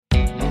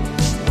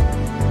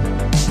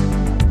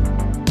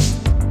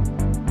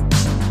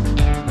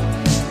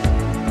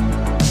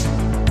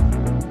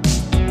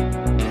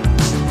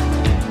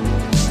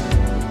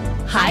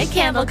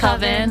Camel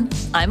Coven.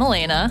 I'm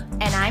Elena.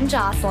 And I'm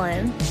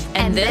Jocelyn.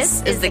 And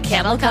this is the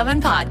Camel Coven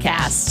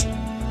Podcast.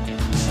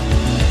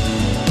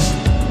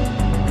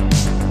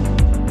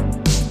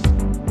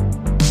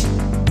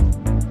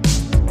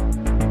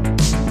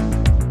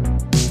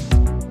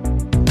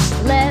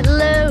 Let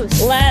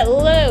loose. Let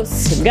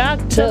loose.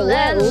 Got to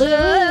let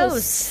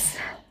loose.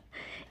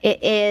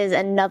 It is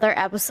another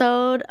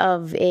episode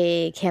of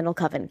a Candle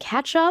Coven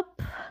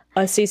catch-up.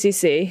 A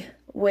CCC.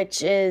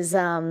 Which is,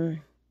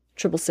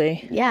 Triple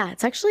C. yeah,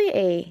 it's actually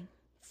a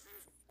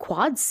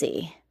quad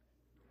C.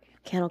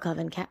 Candle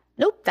Coven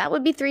Nope, that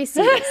would be 3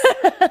 C's.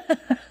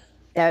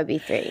 That would be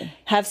 3.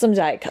 Have some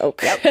Diet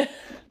Coke. Yep.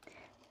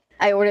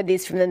 I ordered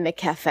these from the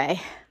McCafe.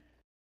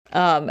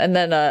 And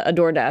then a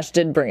DoorDash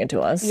did bring it to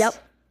us. Yep.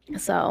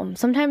 So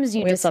sometimes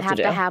you just have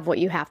to have what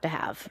you have to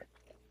have.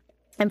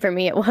 And for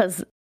me, it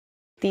was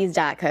these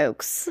Diet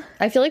Cokes.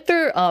 I feel like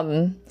they're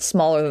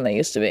smaller than they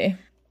used to be.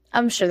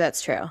 I'm sure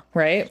that's true.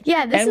 Right?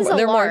 Yeah, this is a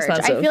they're large. more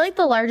expensive. I feel like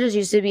the larges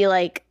used to be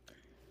like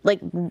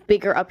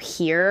bigger up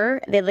here.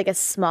 They had like a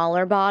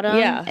smaller bottom.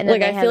 Yeah, and then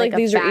like I feel like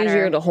these are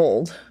easier to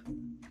hold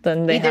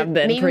than they have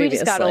been maybe previously.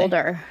 We just got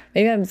older.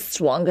 Maybe I have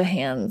stronger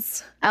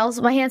hands.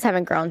 My hands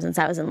haven't grown since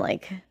I was in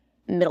like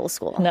middle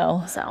school.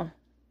 No. So.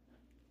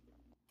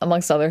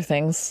 Amongst other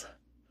things.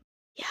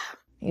 Yeah.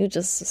 You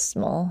just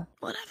small.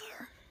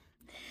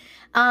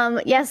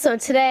 Whatever. Yeah, so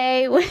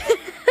today...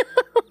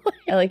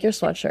 I like your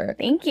sweatshirt.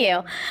 Thank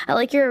you. I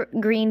like your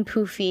green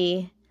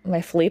poofy...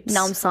 My fleeps.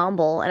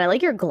 Ensemble. And I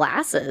like your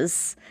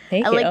glasses.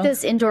 Thank you. I like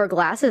this indoor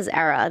glasses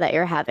era that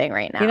you're having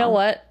right now. You know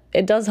what?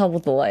 It does help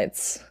with the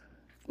lights.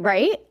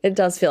 Right? It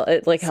does feel...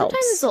 It like helps.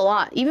 Sometimes it's a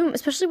lot. Even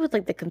especially with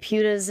like the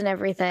computers and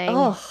everything.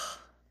 Oh.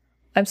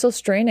 I'm so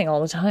straining all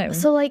the time.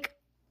 So like...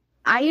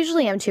 I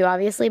usually am too,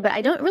 obviously, but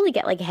I don't really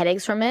get like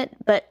headaches from it.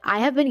 But I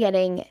have been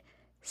getting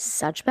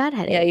such bad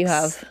headaches. Yeah, you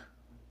have.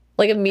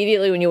 Like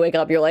immediately when you wake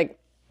up, you're like,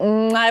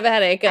 I have a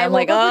headache. And I I'm woke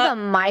like, up with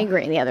a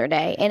migraine the other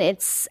day, and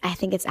I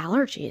think it's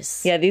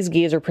allergies. Yeah, these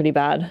geese are pretty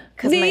bad.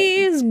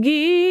 These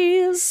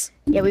geese.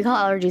 Yeah, we call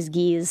allergies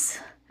geese,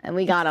 and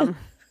we got them.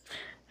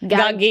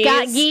 Got geese.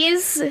 Got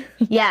geese.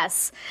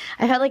 Yes.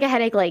 I've had like a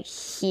headache like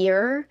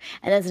here,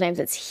 and then sometimes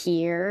it's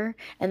here,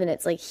 and then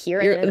it's like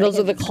here. And then Those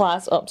are the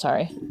class. Oh,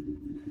 sorry.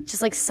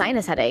 Just like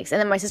sinus headaches. And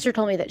then my sister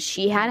told me that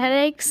she had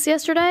headaches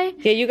yesterday.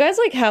 Yeah, you guys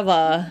like have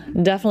a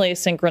definitely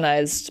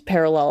synchronized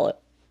parallel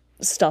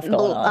stuff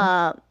going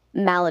on.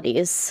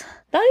 Maladies.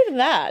 Not even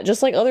that,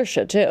 just like other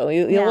shit too.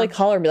 You'll like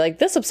call her and be like,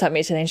 this upset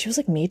me today. And she was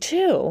like, me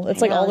too.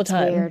 It's like all the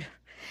time. Weird.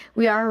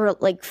 We are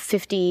like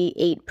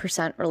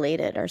 58%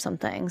 related or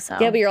something. So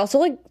yeah, but you're also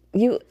like,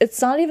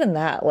 it's not even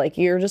that. Like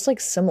you're just like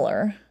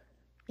similar.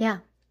 Yeah,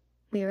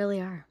 we really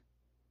are.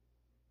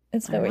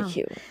 It's very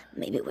cute.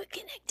 Maybe we're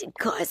connected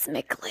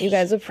cosmically. You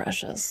guys are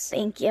precious.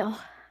 Thank you.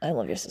 I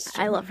love your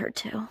sister. I love her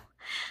too.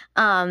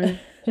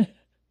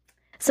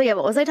 So yeah,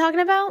 what was I talking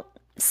about?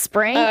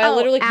 Spring? I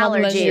literally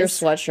complimented allergies. your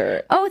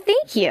sweatshirt. Oh,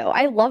 thank you.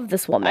 I love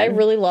this woman. I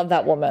really love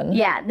that woman.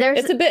 Yeah,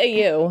 it's a bit of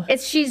you.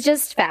 She's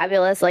just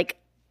fabulous. Like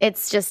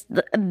it's just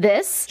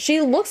this.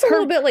 She looks a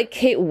little bit like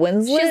Kate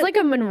Winslet. She's like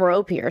a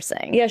Monroe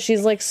piercing. Yeah,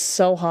 she's like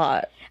so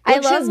hot.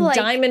 I She has love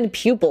diamond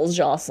pupils,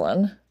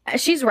 Jocelyn.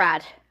 She's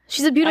rad.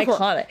 She's a beautiful.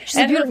 Iconic.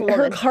 She's a beautiful her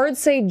woman. cards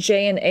say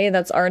J and A.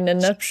 That's our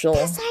initial.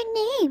 That's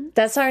our name.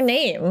 That's our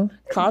name.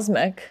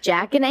 Cosmic.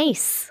 Jack and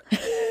Ace.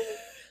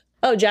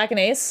 Oh, Jack and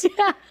Ace?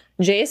 Yeah.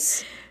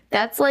 Jace?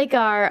 That's like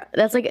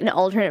an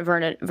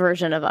alternate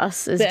version of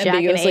us. Is The Jack and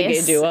ambiguously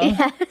Ace. gay duo.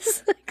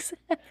 Yes,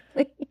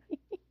 exactly.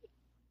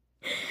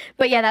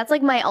 But yeah, that's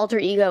like my alter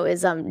ego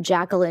is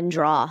Jacqueline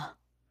Draw.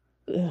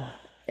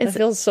 It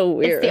feels so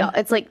weird.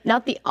 It's like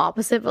not the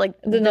opposite, but like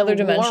Another the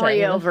dimension.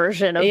 Wario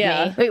version of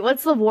me. Wait,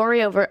 what's the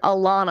Wario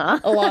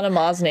Alana? Alana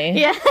Mosney.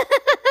 Yeah.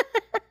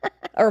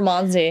 Or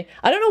Monzi.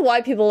 I don't know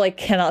why people like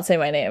cannot say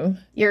my name.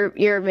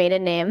 Your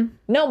maiden name?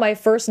 No, my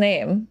first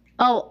name.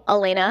 Oh,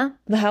 Elena.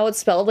 How it's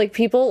spelled. Like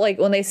people, like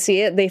when they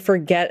see it, they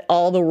forget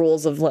all the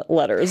rules of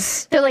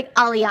letters. They're like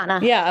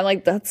Aliana. Yeah, I'm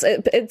like, that's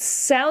it. It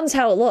sounds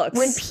how it looks.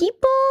 When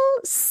people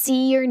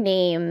see your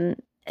name,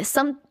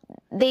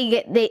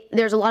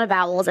 there's a lot of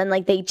vowels and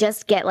like they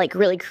just get like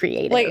really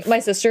creative. Like my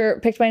sister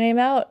picked my name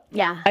out.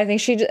 Yeah. I think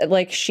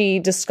she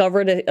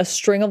discovered a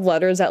string of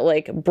letters that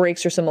like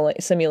breaks your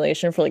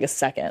simulation for like a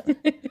second.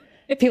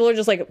 People are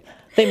just like,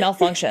 they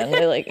malfunction.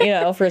 They like,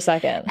 for a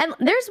second. And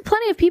there's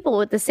plenty of people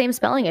with the same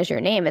spelling as your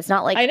name. It's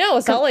not like I know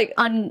it's not like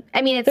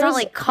it's not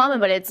like common,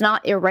 but it's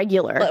not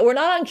irregular. We're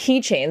not on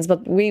keychains,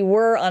 but we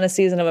were on a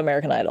season of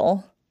American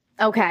Idol.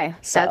 Okay,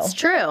 that's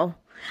true.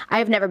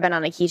 I've never been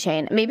on a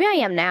keychain. Maybe I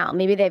am now.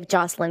 Maybe they have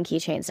Jocelyn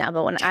keychains now.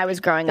 But when I was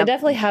growing up, they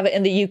definitely have it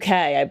in the UK.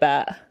 I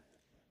bet.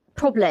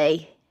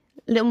 Probably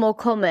a little more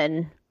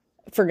common.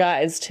 For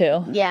guys,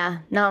 too. Yeah.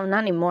 No, not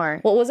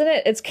anymore. Well, wasn't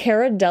it? It's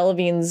Cara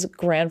Delevingne's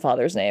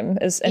grandfather's name,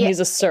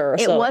 he's a sir.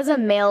 It was a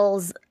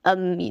male's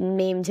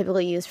name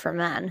typically used for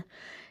men.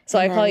 So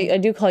I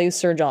do call you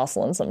Sir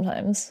Jocelyn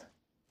sometimes.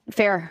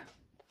 Fair.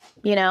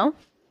 You know?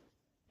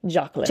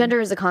 Jacqueline. Gender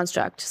is a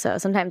construct, so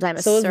sometimes I'm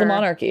a So is sir. the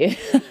monarchy.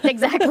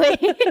 Exactly.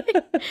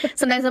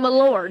 Sometimes I'm a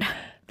lord.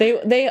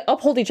 They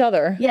uphold each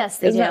other. Yes,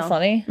 they Isn't do. that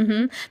funny?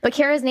 Hmm. But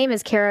Kara's name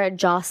is Kara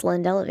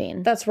Jocelyn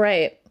Delavine. That's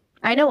right.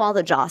 I know all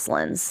the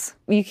Jocelyn's.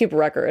 You keep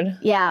record.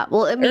 Yeah,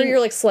 well, I Or mean, you're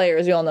like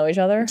Slayers. You all know each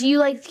other. do you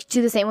like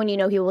do the same when you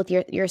know people with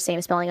your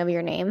same spelling of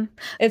your name?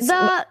 It's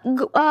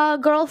The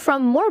girl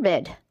from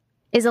Morbid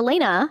is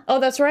Elena. Oh,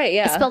 that's right.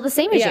 Yeah. Spelled the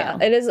same as yeah,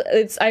 you. it is.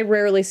 It's. I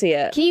rarely see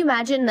it. Can you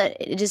imagine that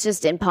it's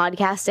just in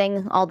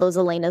podcasting, all those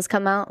Elenas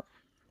come out?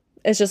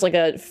 It's just like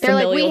a They're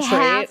like, familial we trait.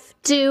 have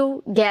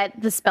to get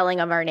the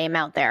spelling of our name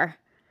out there.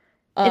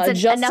 Enough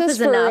Justice is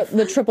for enough.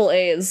 the triple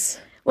A's.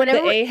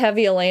 Whenever The A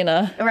heavy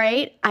Elena.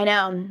 Right? I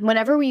know.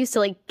 Whenever we used to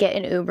like get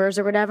in Ubers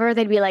or whatever,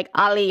 they'd be like,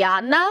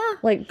 Aliana?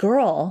 Like,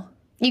 girl.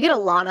 You get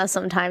Alana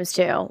sometimes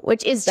too,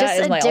 which is That just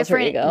is my a alter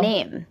different ego.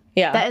 name.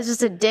 Yeah. That is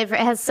just a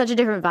different, it has such a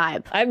different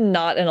vibe. I'm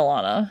not an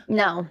Alana.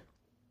 No.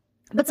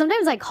 But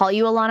sometimes I call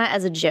you Alana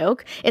as a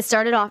joke. It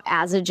started off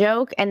as a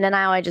joke, and then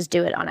now I just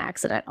do it on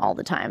accident all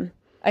the time.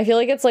 I feel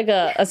like it's like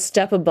a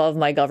step above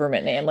my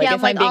government name. Like Yeah,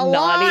 if I'm being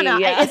Alana.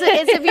 naughty. Yeah. It's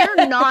if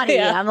you're naughty.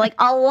 Yeah. I'm like,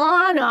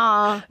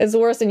 Alana. It's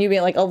worse than you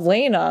being like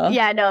Elena.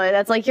 Yeah, no,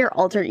 that's like your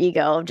alter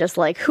ego of just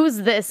like, who's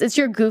this? It's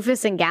your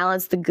Goofus and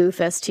Gallant's the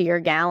Goofus to your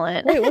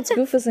Gallant. Wait, what's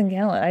Goofus and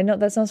Gallant? I know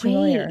that sounds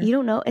familiar. Wait, you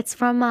don't know? It's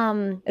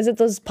from, Is it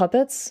those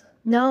puppets?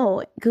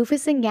 no,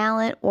 Goofus and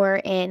Gallant were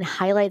in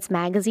Highlights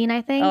magazine,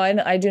 I think. Oh,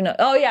 I do know.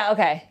 Oh, yeah.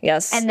 Okay.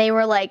 Yes. And they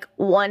were like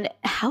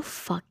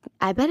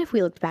I bet if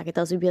we looked back at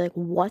those, we'd be like,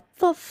 what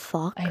the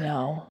fuck? I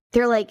know.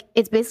 They're like,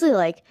 it's basically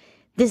like,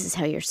 this is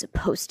how you're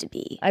supposed to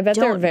be. I bet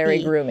they're Don't very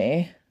be.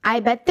 groomy. I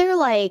bet they're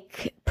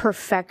like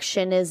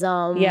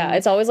perfectionism. Yeah,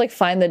 it's always like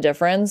find the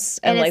difference.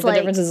 And And like it's the like-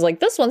 difference is like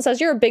this one says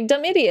you're a big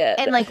dumb idiot.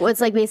 And like,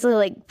 it's like basically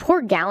like,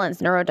 poor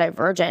Gallant's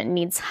neurodivergent and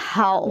needs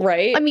help.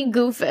 Right. I mean,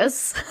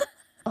 Goofus.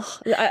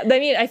 I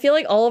mean, I feel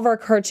like all of our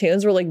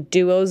cartoons were like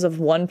duos of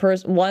one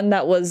person, one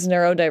that was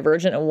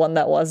neurodivergent and one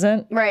that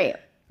wasn't. Right.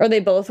 Or they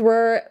both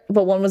were,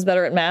 but one was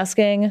better at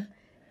masking.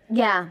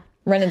 Yeah.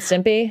 Ren and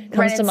Stimpy comes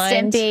Ren to and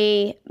mind.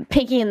 Stimpy,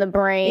 Pinky in the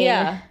Brain.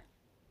 Yeah.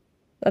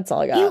 That's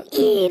all I got.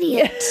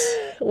 Idiot.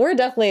 We're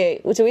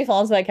definitely, should we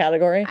fall into that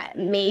category?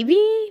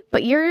 Maybe,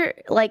 but you're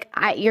like,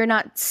 you're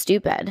not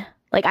stupid.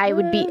 Like I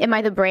would be, am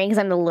I the brain because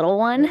I'm the little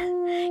one?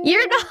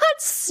 You're not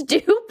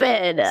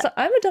stupid. So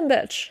I'm a dumb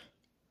bitch.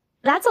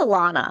 That's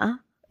Alana.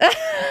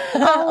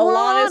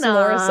 Alanis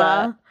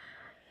Morissette.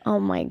 Oh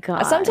my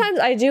God. Sometimes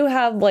I do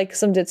have like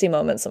some ditzy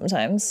moments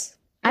sometimes.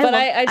 I But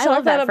love- I I chalk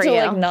love that that up for to you.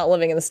 like not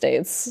living in the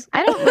States.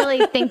 I don't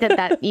really think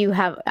that you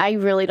have, I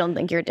really don't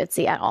think you're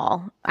ditzy at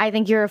all. I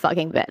think you're a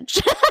fucking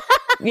bitch.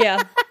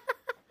 Yeah.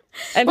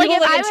 And Like, people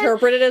if like I was-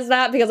 interpret it as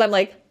that because I'm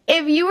like,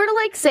 If you were to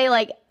like say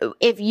like,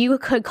 if you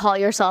could call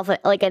yourself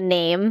like a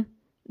name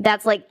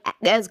that's like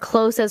as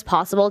close as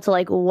possible to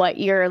like what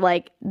your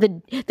like the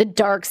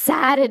dark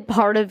sadded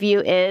part of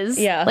you is,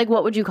 Yeah. like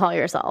what would you call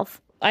yourself?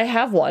 I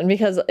have one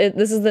because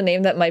this is the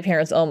name that my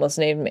parents almost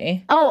named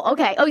me. Oh,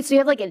 okay. Oh, so you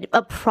have like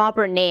a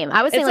proper name.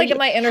 I was saying It's like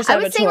my inner I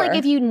was saying like saboteur.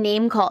 if you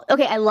name call.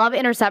 Okay, I love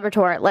inner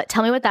saboteur.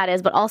 Tell me what that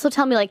is, but also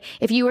tell me like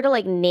if you were to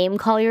like name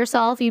call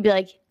yourself, you'd be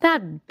like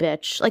that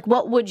bitch. Like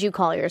what would you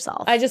call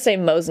yourself? I just say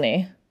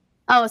Mosney.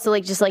 Oh, so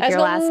like just like I your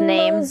just go, last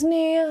name.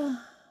 Mosney.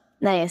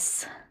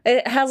 Nice.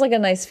 It has like a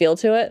nice feel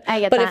to it. I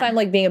get but that. if I'm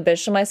like being a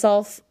bitch to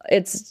myself,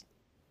 it's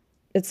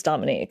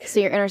Dominique. So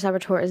your inner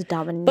saboteur is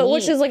Dominique. But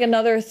which is like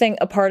another thing,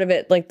 a part of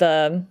it, like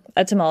the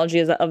etymology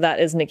of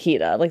that is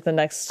Nikita, like the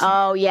next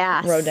oh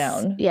yeah, row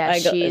down. Yeah,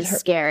 she's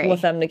scary. La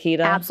Femme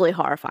Nikita. Absolutely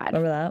horrified.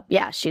 Remember that?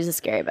 Yeah, she's a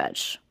scary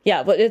bitch.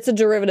 Yeah, but it's a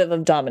derivative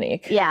of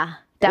Dominique. Yeah, Which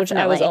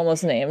definitely. I was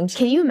almost named.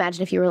 Can you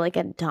imagine if you were like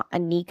a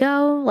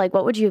Nico? Like,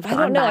 what would you have gone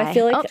don't know. by? I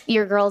feel like- oh,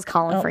 your girl's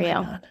calling Oh for my you.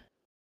 God.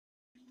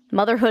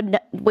 Motherhood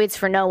waits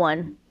for no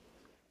one.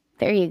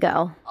 There you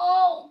go.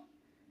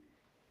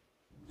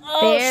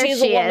 Oh, There she's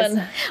she a woman.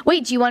 is.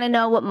 Wait, do you want to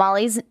know what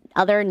Molly's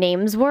other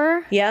names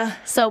were? Yeah.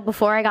 So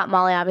before I got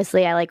Molly,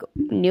 obviously I like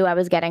knew I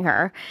was getting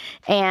her,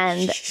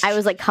 and I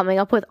was like coming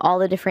up with all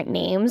the different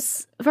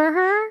names for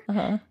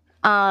her.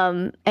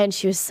 And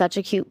she was such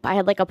a cute. I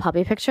had like a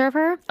puppy picture of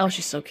her. Oh,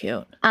 she's so cute.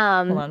 Hold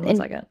on one and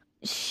second.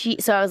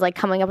 So I was like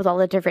coming up with all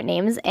the different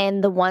names,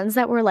 and the ones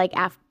that were like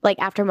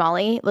after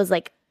Molly was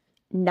like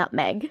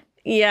Nutmeg.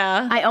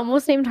 Yeah. I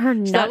almost named her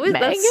Nutmeg.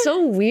 That's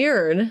so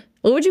weird.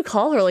 What would you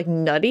call her? Like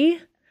Nutty?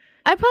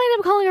 I probably ended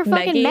up calling her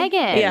fucking Meggie?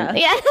 Megan. Yeah.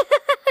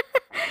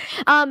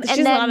 And She's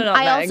then not a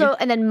Nutmeg.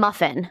 and then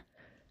Muffin.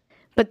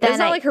 But then That's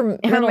not like her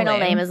middle middle name.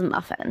 name is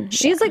Muffin.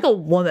 She's like a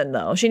woman,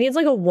 though. She needs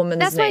like a woman's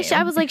That's name. why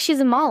I was like, she's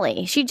a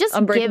Molly. She just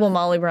Unbreakable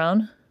Molly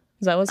Brown?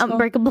 Is that what's called?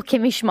 Unbreakable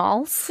Kimmy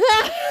Schmalls.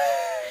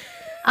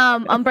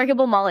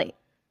 Unbreakable Molly.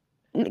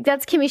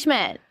 That's Kimmy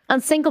Schmidt.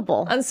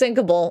 Unsinkable.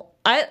 Unsinkable.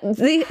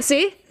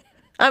 See?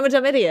 I'm a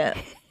dumb idiot.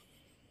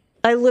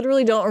 I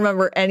literally don't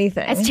remember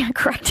anything. I stand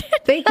corrected.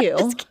 Thank you.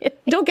 Just kidding.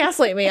 Don't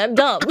gaslight me. I'm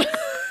dumb.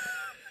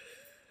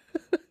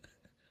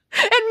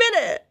 Admit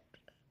it.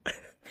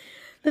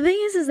 The thing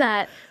is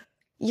that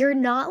You're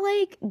not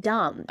like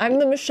dumb. I'm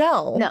the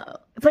Michelle. No.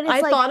 But it's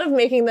I thought of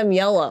making them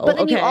yellow. But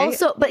then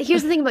but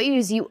here's the thing about you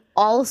is you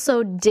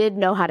also did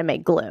know how to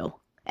make glue.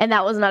 And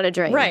that was not a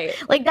dream. Right.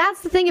 Like,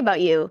 that's the thing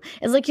about you.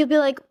 Is like, you'll be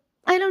like,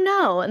 I don't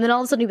know. And then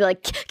all of a sudden you'll be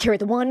like, carry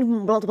the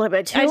one, multiply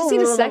by two. I just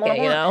need a second,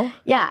 you know?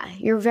 Yeah.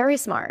 You're very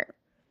smart.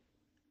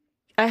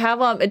 I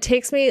have, it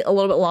takes me a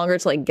little bit longer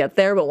to like get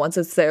there, but once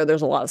it's there,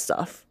 there's a lot of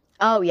stuff.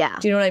 Oh, yeah.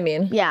 Do you know what I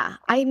mean? Yeah.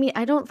 I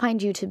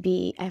find you to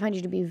be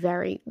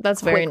very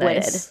That's very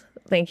nice.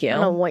 Thank you. I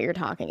don't know what you're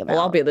talking about.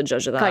 Well, I'll be the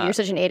judge of that. God, you're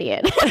such an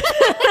idiot.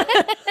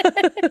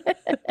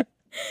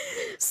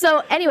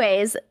 So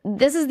anyways,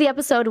 this is the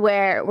episode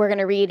where we're going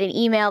to read an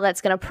email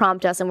that's going to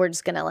prompt us and we're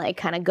just going to like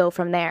kind of go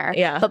from there.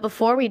 Yeah. But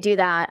before we do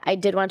that, I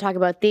did want to talk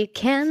about the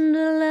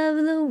candle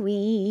of the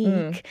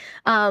week,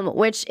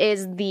 which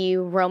is the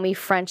Romy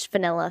French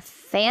Vanilla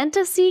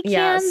Fantasy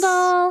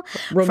candle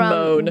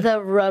from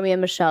the Romy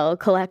and Michelle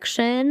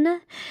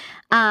collection.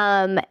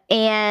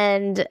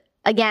 And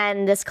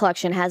again, this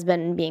collection has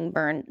been being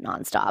burned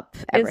nonstop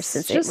ever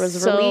since it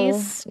was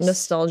released.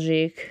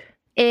 Nostalgic.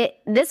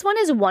 This one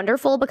is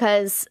wonderful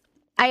because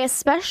I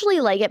especially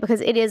like it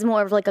because it is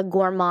more of like a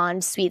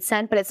gourmand sweet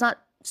scent, but it's not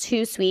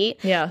too sweet.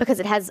 Yeah. Because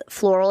it has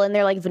floral in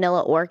there, like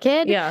vanilla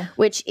orchid. Yeah.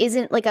 Which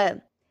isn't like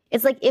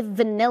it's like if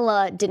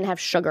vanilla didn't have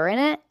sugar in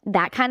it,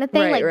 that kind of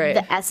thing. Right.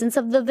 The essence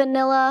of the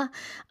vanilla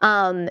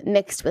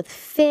mixed with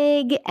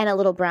fig and a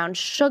little brown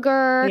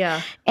sugar.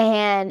 Yeah.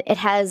 And it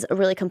has a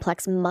really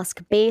complex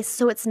musk base.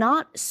 So it's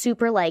not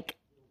super like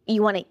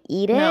you want to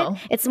eat it. No.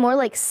 It's more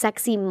like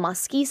sexy,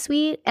 musky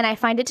sweet. And I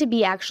find it to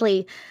be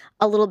actually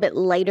a little bit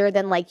lighter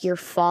than like your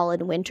fall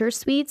and winter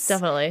sweets.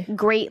 Definitely.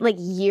 Great like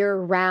year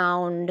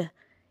round.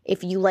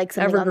 If you like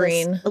something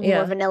evergreen,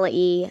 more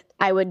vanilla-y,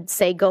 I would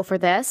say go for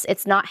this.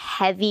 It's not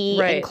heavy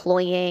and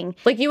cloying.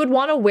 Like you would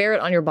want to wear it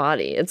on your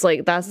body. It's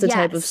like that's the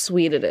type of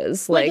sweet it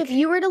is. Like if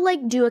you were to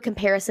like do a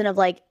comparison of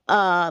like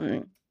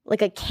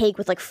a cake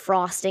with like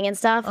frosting and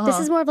stuff, this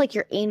is more of like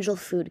your angel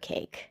food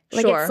cake.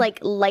 Like it's like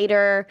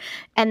lighter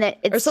and that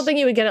it's or something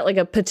you would get at like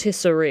a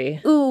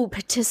patisserie. Ooh,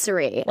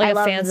 patisserie. Like I a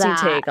love fancy that.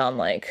 take on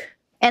like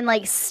and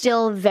like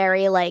still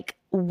very like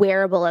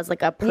wearable as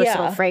like a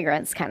personal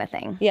fragrance kind of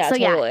thing. Yeah, so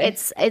totally.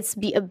 It's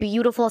a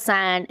beautiful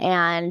scent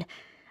and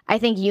I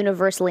think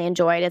universally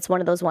enjoyed. It's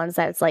one of those ones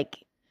that it's like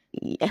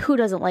who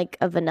doesn't like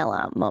a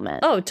vanilla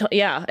moment? Oh,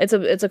 yeah, it's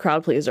a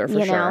crowd pleaser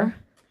for sure. Know?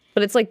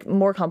 But it's like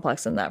more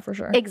complex than that for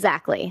sure.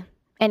 Exactly.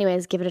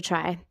 Anyways, give it a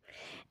try.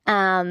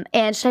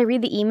 And should I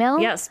read the email?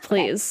 Yes,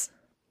 please. Okay.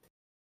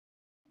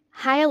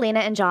 Hi, Elena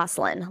and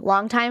Jocelyn.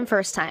 Long time,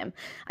 first time.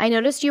 I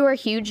noticed you are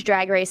huge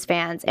Drag Race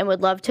fans and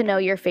would love to know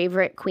your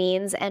favorite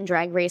queens and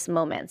Drag Race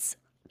moments.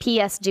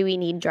 P.S. Do we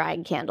need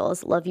drag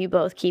candles? Love you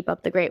both. Keep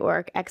up the great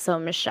work.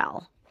 XO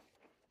Michelle.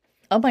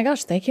 Oh my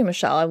gosh, thank you,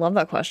 Michelle. I love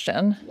that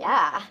question.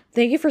 Yeah.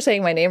 Thank you for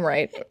saying my name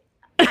right.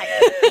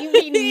 You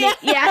mean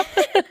yeah.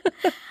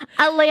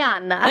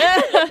 Eliana.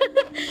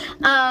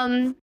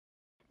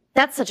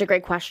 That's such a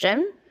great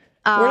question.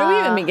 Where do we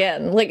even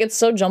begin? Like, it's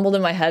so jumbled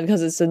in my head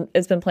because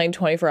it's been playing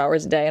 24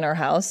 hours a day in our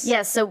house.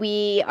 Yeah, so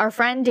our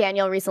friend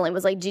Daniel recently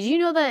was like, did you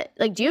know that,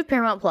 like, do you have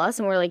Paramount Plus?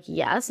 And we're like,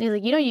 yes. And he's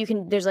like, you know, you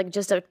can, there's like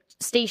just a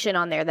station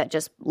on there that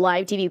just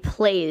live TV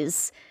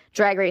plays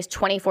Drag Race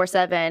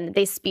 24/7.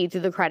 They speed through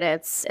the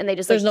credits and they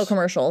just there's no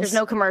commercials. There's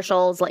no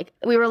commercials. Like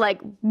we were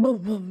like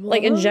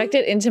inject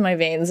it into my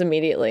veins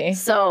immediately.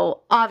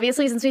 So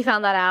obviously, since we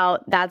found that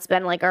out, that's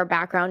been like our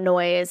background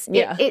noise.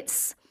 Yeah,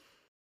 it's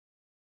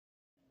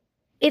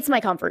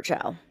my comfort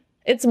show.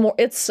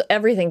 It's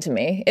everything to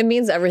me. It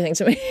means everything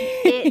to me.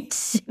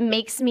 It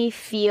makes me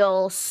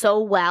feel so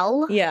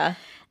well. Yeah,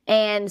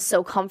 and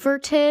so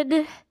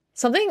comforted.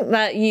 Something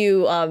that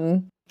you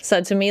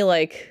said to me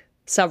like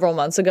several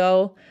months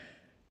ago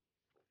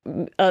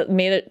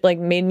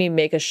made me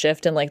make a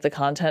shift in like the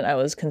content I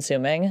was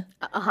consuming.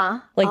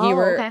 Like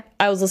okay.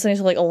 I was listening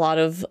to like a lot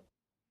of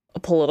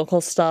political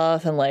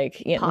stuff and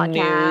like news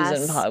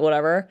and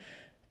whatever.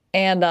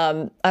 And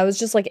I was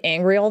just like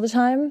angry all the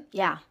time.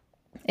 Yeah.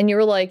 And you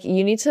were like,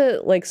 you need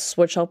to like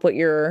switch up what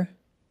you're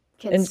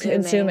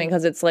consuming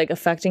because it's like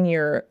affecting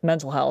your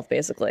mental health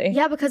basically.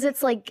 Yeah, because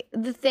it's like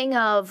the thing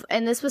of,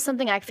 and this was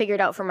something I figured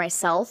out for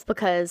myself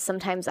because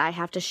sometimes I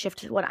have to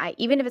shift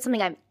even if it's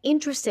something I'm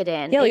interested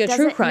in. Yeah, like a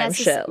true crime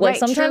shit. Like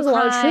sometimes a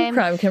lot of true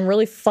crime can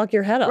really fuck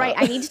your head up. Right.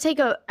 I need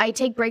to I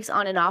take breaks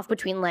on and off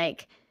between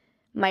like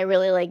my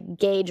really like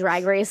gay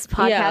Drag Race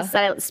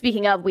podcasts.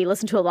 Speaking of, we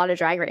listen to a lot of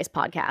Drag Race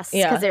podcasts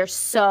because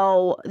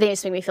they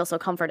just make me feel so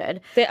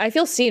comforted. I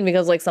feel seen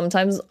because like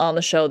sometimes on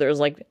the show there's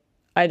like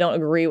I don't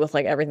agree with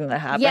like everything that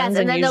happens. Yes,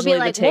 and then they'll be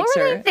like, "What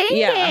were they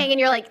thinking?" And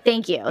you're like,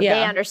 "Thank you,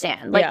 they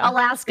understand." Like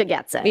Alaska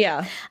gets it.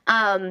 Yeah.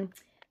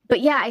 But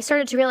yeah, I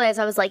started to realize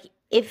I was like,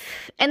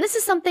 and this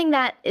is something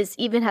that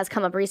has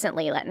come up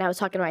recently, and I was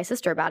talking to my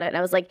sister about it, and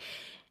I was like,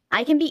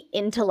 I can be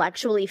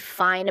intellectually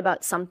fine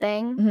about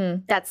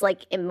something that's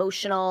like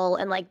emotional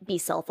and like be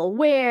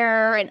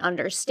self-aware and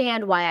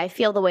understand why I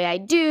feel the way I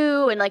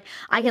do. And like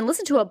I can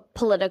listen to a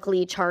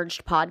politically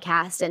charged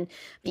podcast and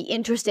be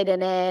interested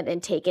in it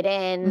and take it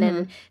in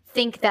and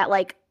think that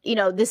like you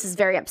know, this is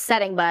very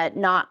upsetting, but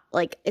not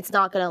like I'm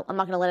not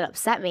gonna let it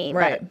upset me.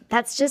 Right. But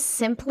that's just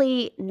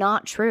simply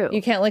not true.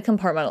 You can't like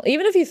compartmentalize.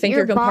 Even if you think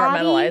you're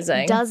compartmentalizing,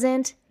 body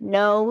doesn't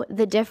know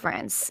the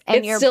difference, and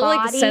it's your still body,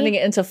 like sending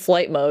it into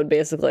flight mode,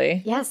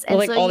 basically. Yes, and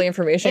like all the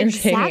information you're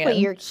taking in. Exactly,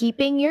 you're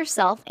keeping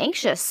yourself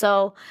anxious.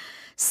 So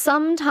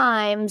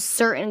sometimes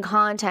certain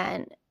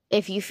content,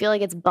 if you feel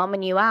like it's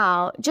bumming you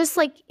out, just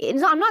like,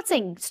 I'm not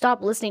saying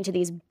stop listening to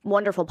these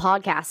wonderful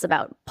podcasts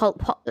about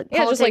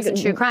politics and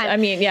true crime. I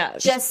mean, yeah.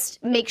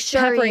 Just make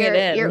sure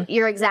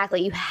you're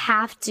exactly. You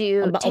have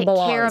to take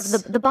care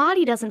of the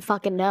body doesn't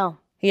fucking know.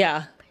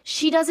 Yeah.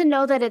 She doesn't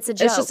know that it's a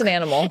joke. It's just an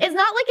animal. It's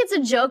not like it's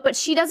a joke, but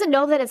she doesn't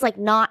know that it's like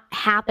not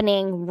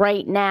happening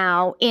right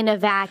now in a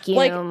vacuum.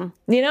 Like,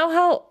 you know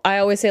how I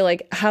always say,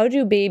 like, how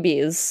do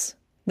babies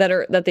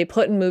that they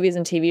put in movies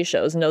and TV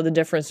shows know the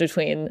difference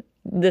between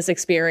this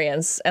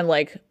experience and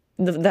like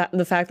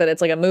the fact that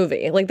it's like a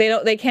movie? Like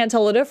they can't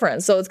tell the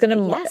difference, so it's gonna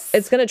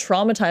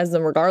traumatize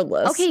them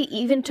regardless. Okay,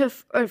 even to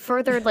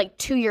further like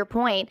to your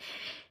point,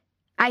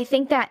 I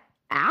think that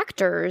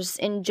actors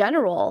in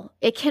general,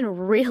 it can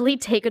really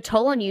take a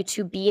toll on you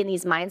to be in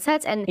these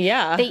mindsets, and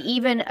they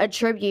even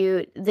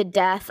attribute the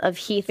death of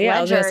Heath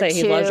Ledger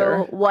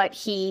to what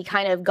he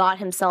kind of got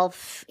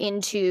himself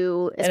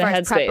into as far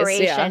as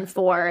preparation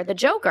for the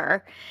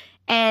Joker.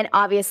 And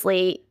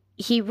obviously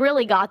he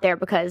really got there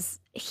because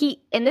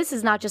and this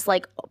is not just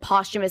like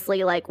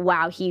posthumously like,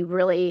 wow, he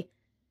really,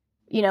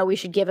 you know, we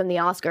should give him the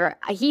Oscar.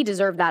 He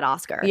deserved that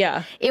Oscar.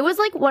 Yeah. It was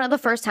like one of the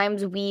first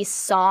times we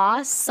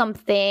saw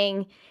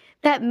something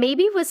that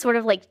maybe was sort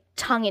of like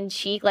tongue in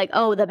cheek, like,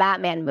 oh, the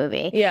Batman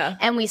movie. Yeah.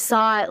 And we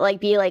saw it like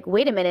be like,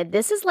 wait a minute,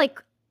 this is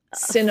like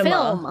cinema.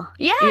 Film.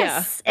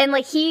 Yes. Yeah. And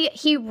like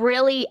he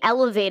really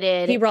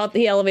elevated.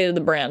 He elevated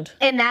the brand.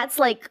 And that's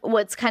like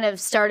what's kind of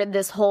started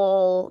this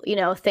whole, you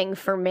know, thing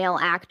for male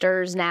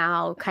actors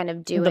now kind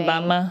of doing. The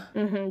Batman.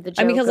 Mm-hmm, the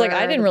Joker. I mean, because like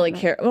I didn't really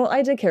care. Well,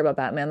 I did care about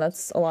Batman.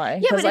 That's a lie.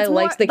 Yeah, because I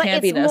liked the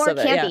campiness of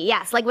it. Campy,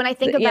 yes. Like when I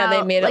think about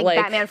they made it like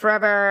Batman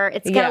Forever,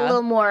 it's got a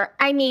little more,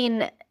 I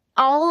mean,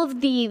 all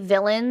of the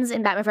villains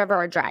in Batman Forever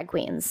are drag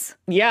queens.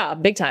 Yeah,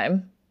 big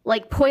time.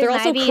 Like Poison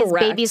Ivy is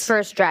baby's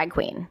first drag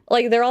queen.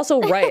 Like they're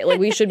also right. Like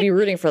we should be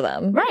rooting for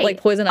them. Right.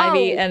 Like Poison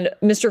Ivy and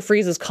Mr.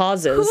 Freeze's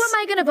causes. Who am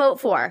I going to vote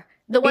for?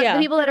 The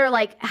people that are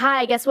like,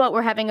 hi, guess what?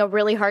 We're having a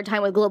really hard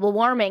time with global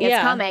warming.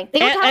 It's coming.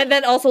 And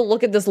then also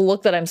look at this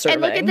look that I'm serving.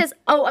 And look at this.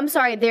 Oh, I'm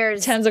sorry.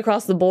 There's 10s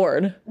across the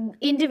board.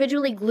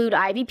 Individually glued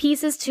Ivy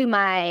pieces to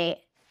my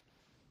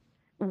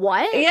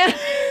what? Yeah.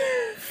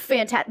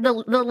 Fantastic. The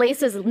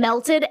lace is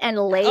melted and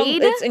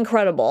laid. It's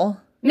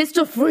incredible.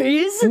 Mr.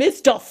 Freeze?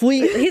 Mr.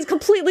 Freeze. He's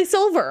completely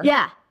silver.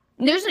 Yeah.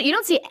 You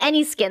don't see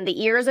any skin.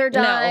 The ears are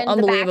done. No,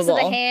 unbelievable. The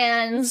backs of the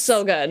hands.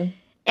 So good.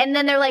 And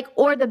then they're like,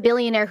 or the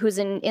billionaire who's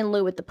in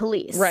lieu with the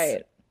police.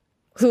 Right.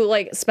 Who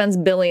like spends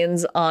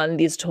billions on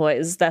these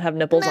toys that have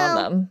nipples on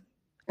them.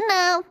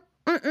 No.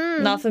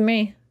 Mm-mm. Not for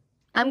me.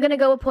 I'm going to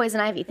go with Poison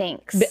Ivy,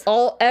 thanks.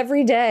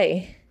 Every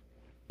day.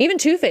 Even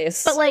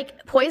Two-Face. But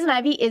like Poison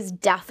Ivy is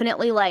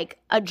definitely like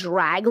a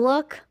drag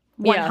look.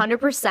 100%.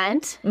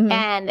 Mm-hmm.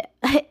 And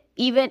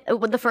even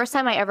the first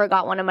time I ever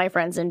got one of my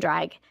friends in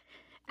drag,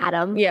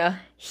 Adam,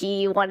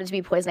 he wanted to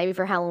be Poison Ivy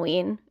for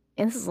Halloween.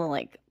 And this is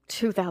like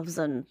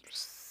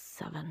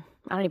 2007.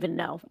 I don't even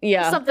know.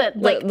 Yeah. Something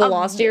like the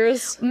lost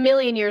years? A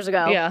million years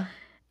ago. Yeah.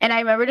 And I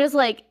remember just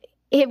like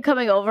him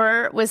coming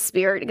over with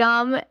spirit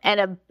gum and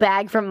a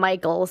bag from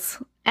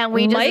Michael's. And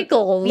we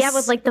Michael's? Yeah,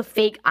 with like the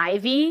fake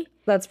ivy.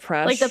 That's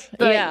fresh. Like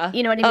the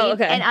you know what I mean?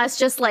 Okay. And us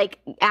just like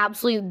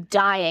absolutely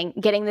dying,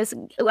 getting this.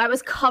 I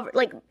was covered,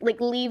 like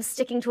leaves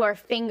sticking to our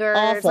fingers.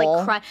 Awful.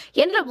 Like crying.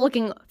 He ended up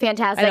looking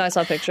fantastic. I know, I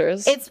saw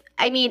pictures.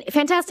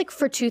 Fantastic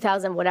for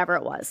 2000, whatever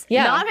it was.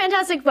 Yeah. Not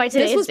fantastic by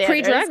today's standards. This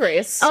was pre-Drag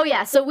Race. Oh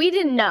yeah, so we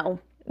didn't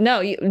know.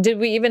 No, did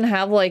we even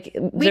have like,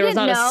 there was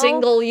not a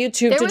single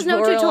YouTube tutorial There was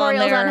no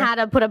tutorials on how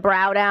to put a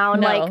brow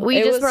down. No, like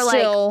we just were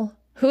still, like.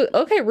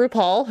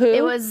 RuPaul. Who?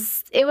 It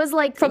was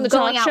like from the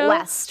going out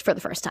west for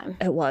the first time.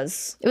 It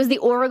was the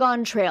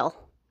Oregon Trail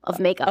of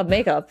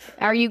makeup.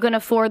 Are you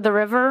gonna ford the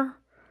river?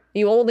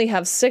 You only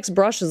have 6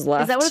 brushes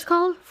left. Is that what it's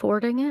called?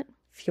 Fording it?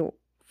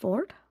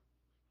 Ford?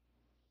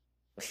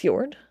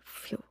 Fjord?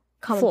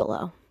 Comment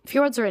below.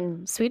 Fjords are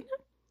in Sweden?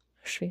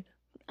 Sweden.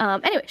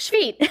 Anyway,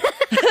 Schweet.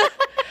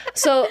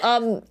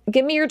 So,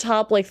 give me your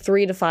top like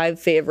 3 to 5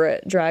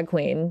 favorite drag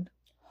queen.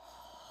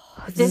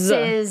 This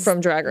is from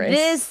Drag Race.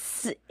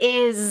 This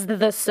is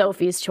the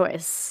Sophie's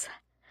choice.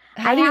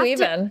 How do you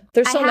even?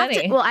 There's so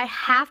many. I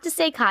have to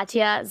say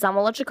Katya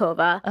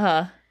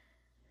Zamolodchikova.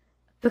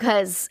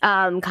 Because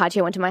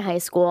Katya went to my high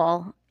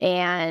school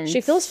and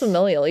she feels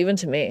familial even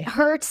to me.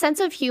 Her sense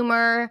of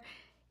humor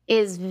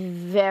is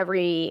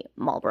very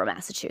Marlborough,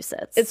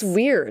 Massachusetts. It's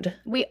weird.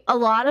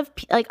 All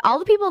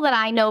the people that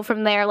I know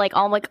from there,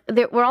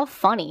 we're all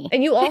funny.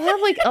 And you all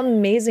have like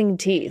amazing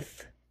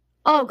teeth.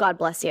 Oh, God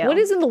bless you. What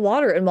is in the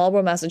water in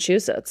Marlborough,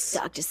 Massachusetts?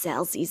 Dr.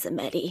 Salzi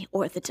Zametti,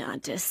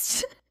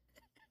 orthodontist.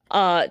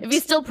 If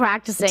he's still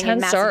practicing in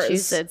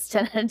Massachusetts,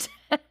 10 out of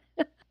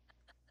 10.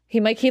 He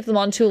might keep them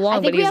on too long, I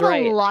think but we he's have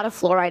right. a lot of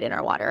fluoride in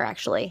our water,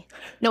 actually.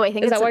 No, I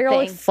think Is it's that why a you're all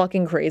like thing.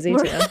 fucking crazy,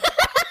 Tina?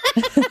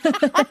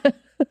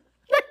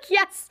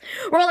 Yes.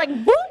 We're like,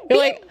 boop, You're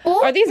like,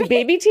 boop. are these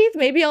baby teeth?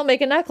 Maybe I'll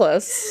make a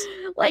necklace.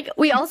 Like,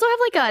 we also have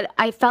like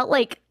I felt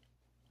like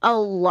a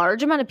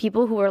large amount of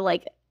people who were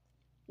like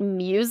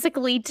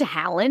musically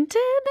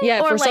talented.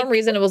 Yeah, or for like, some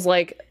reason it was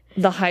like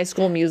the High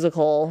School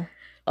Musical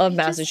of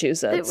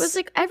Massachusetts. It was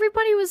like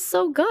everybody was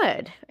so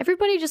good.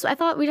 Everybody just, I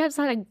thought we just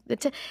had a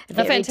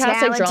very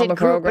fantastic drama group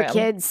program. of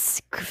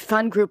kids,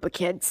 fun group of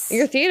kids.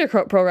 Your theater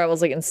program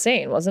was like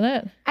insane, wasn't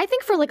it? I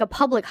think for like a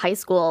public high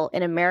school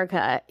in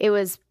America, it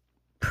was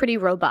pretty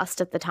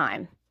robust at the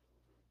time.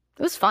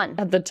 It was fun.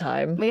 At the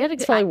time. We had a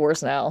It's good, probably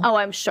worse now. Oh,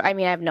 I'm sure. I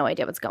mean, I have no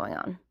idea what's going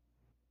on.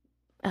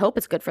 I hope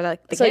it's good for the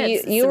So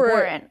kids. you It's were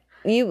important.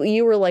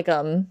 you were like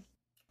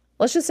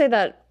let's just say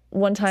that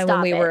one time Stop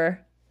when we it. were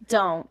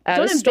Don't at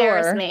a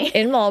embarrass store me.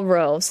 in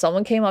Marlboro,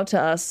 someone came up to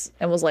us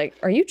and was like,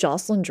 "Are you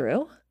Jocelyn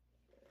Drew?"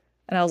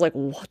 And I was like,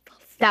 "What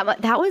the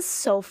That was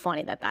so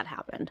funny that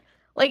happened.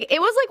 Like,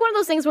 it was like one of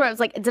those things where I was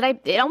like, did I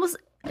She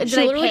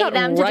I literally pay got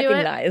them to do it?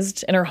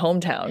 recognized in her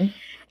hometown.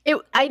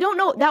 I don't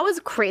know. That was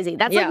crazy.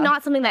 That's Yeah. like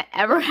not something that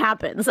ever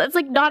happens. That's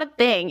like not a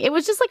thing. It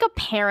was just like a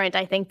parent,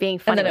 I think, being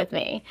funny then with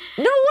me.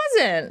 No, it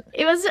wasn't.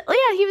 It was,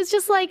 yeah, he was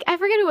just like, I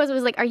forget who it was. It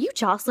was like, are you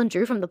Jocelyn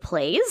Drew from the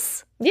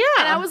plays? Yeah.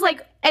 And I was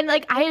like,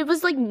 I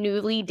was like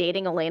newly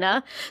dating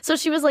Elena. So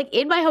she was like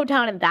in my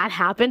hometown and that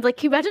happened. Like,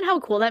 can you imagine how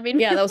cool that made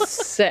me? Yeah, that was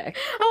feel? sick.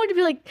 I wanted to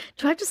be like,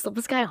 do I have to slip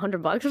this guy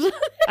 $100 or something?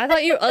 I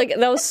thought you like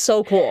that was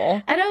so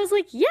cool. And I was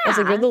like, yeah. I was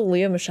like, you're the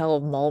Leah Michelle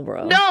of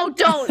Marlboro. No,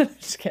 don't.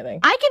 Just kidding.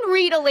 I can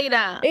read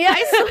Elena. Yeah.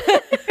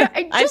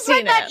 I I've just seen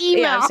read that it.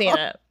 email. Yeah, I've seen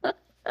it.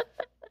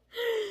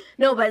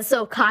 No, but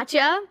so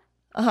Katya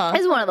Uh-huh.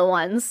 is one of the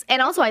ones.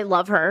 And also I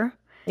love her.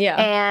 Yeah.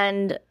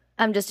 And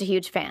I'm just a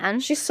huge fan.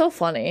 She's so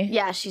funny.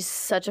 Yeah, she's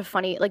such a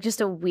funny, like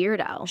just a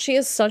weirdo. She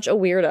is such a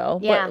weirdo.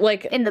 Yeah, But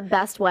like, in the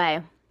best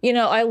way. you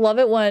know, I love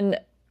it when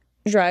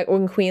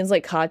queens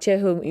like Katya,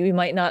 who you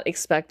might not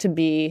expect to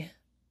be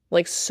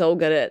like so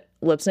good at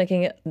lip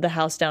syncing the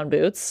house down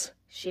boots.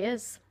 She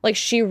is. Like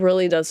she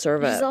really does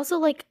serve She's it. also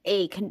like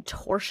a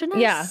contortionist.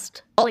 Yeah.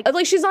 Like,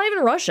 Like she's not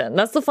even Russian.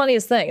 That's the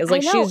funniest thing. Is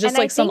like I know, she's just and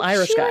I like some think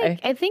Irish she, guy. like,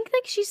 I think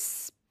like she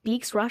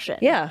speaks Russian.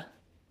 Yeah.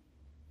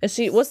 Is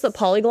she? What's the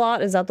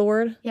polyglot? Is that the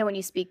word? Yeah, when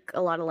you speak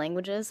a lot of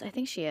languages, I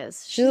think she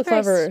is. She's a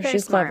very- clever. very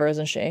She's smart. clever,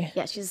 isn't she?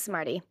 Yeah, she's a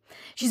smarty.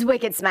 She's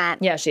wicked smart.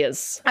 Yeah, she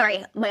is. All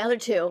right, my other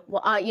two.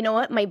 Well, you know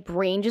what? My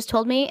brain just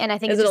told me, and I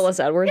think Is it just,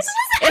 Alyssa Edwards?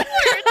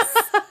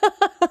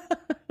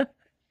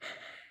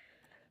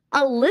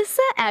 Alyssa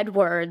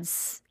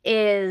Edwards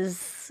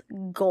is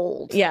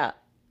gold. Yeah.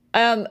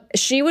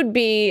 She would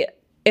be,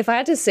 if I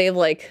had to save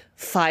like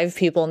 5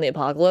 people in the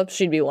apocalypse,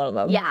 she'd be one of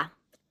them. Yeah.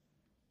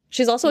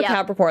 She's also a Yeah.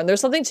 Capricorn.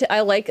 There's something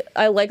I like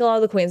a lot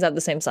of the queens that have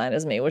the same sign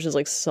as me, which is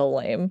like so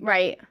lame.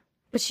 Right.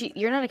 But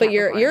you're not a But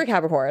Capricorn. you're a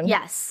Capricorn.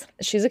 Yes.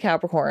 She's a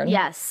Capricorn.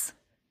 Yes.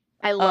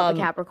 I love a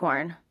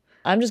Capricorn.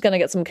 I'm just gonna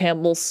get some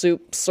Campbell's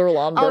soup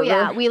sirloin burger. Oh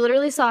yeah, we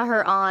literally saw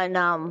her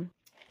on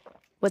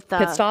with the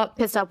Pit Stop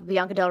with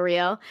Bianca Del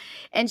Rio,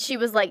 and she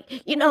was like,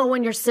 you know,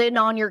 when you're sitting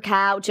on your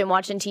couch and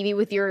watching TV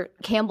with your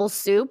Campbell's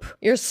soup,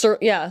 Your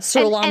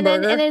sirloin and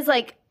burger. then it's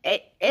like,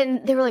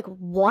 and they were like,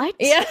 what?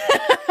 Yeah.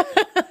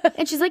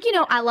 And she's like, you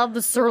know, I love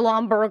the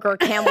sirloin burger,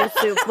 Campbell's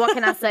soup. What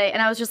can I say?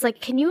 And I was just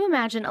like, can you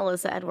imagine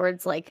Alyssa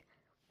Edwards like?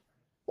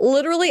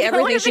 Literally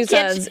everything to she the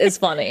says kitchen. is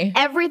funny.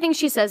 Everything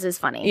she says is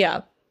funny.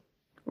 Yeah.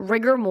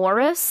 Rigor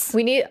mortis.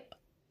 We need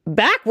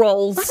back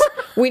rolls.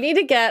 We need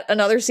to get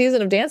another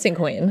season of Dancing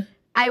Queen.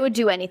 I would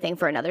do anything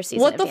for another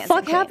season. What of the Dancing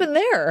fuck Queen. happened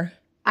there?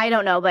 I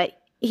don't know, but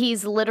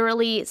he's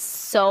literally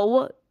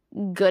so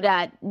good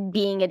at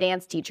being a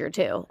dance teacher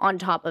too, on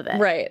top of it.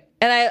 Right.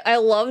 And I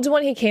loved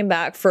when he came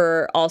back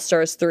for All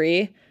Stars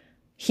 3.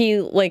 He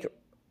like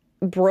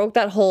broke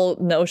that whole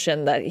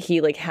notion that he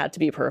like had to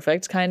be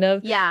perfect, kind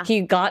of. Yeah.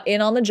 He got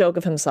in on the joke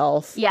of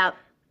himself. Yeah.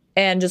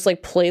 And just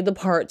like played the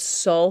part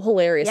so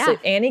hilariously.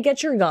 Yeah. Annie,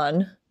 get your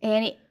gun.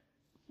 And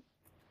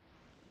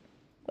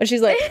And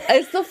she's like,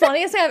 it's the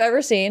funniest thing I've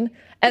ever seen.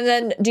 And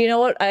then, do you know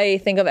what I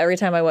think of every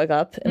time I wake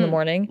up in the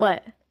morning?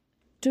 what?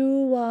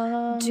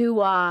 Dua.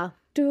 Dua.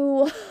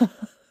 Dua.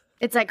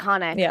 It's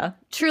iconic. Yeah.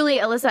 Truly,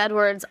 Alyssa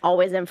Edwards,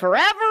 always and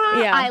forever.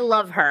 Yeah. I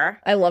love her.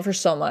 I love her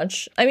so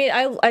much. I mean,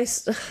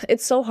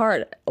 it's so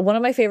hard. One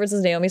of my favorites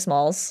is Naomi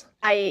Smalls.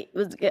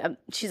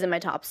 She's in my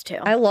tops too.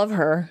 I love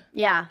her.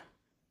 Yeah.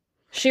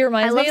 She I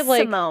reminds love me of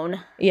like,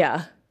 Simone.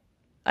 yeah.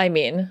 I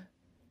mean,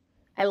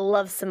 I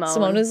love Simone.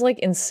 Simone is like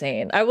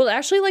insane. I would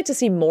actually like to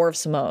see more of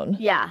Simone.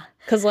 Yeah.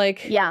 Because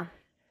like, Yeah.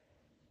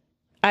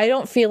 I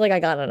don't feel like I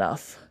got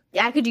enough.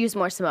 Yeah, I could use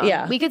more Simone.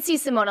 Yeah. We could see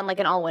Simone on like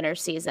an all-winner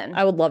season.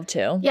 I would love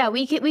to. Yeah,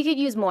 we could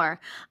use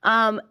more.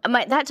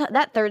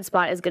 That third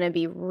spot is going to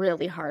be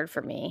really hard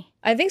for me.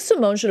 I think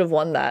Simone should have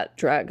won that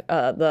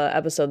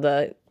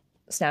the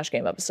Snatch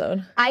Game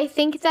episode. I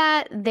think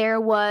that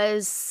there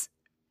was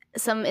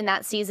some in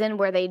that season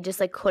where they just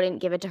like couldn't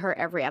give it to her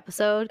every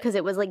episode because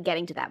it was like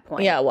getting to that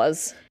point. Yeah, it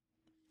was.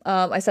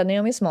 I said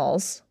Naomi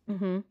Smalls.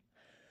 Mm-hmm.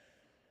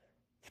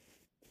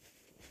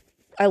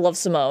 I love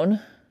Simone.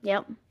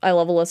 Yep. I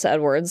love Alyssa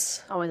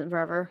Edwards. Always and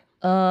forever.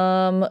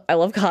 I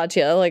love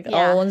Katya. Like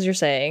all the ones you're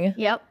saying.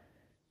 Yep.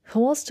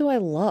 Who else do I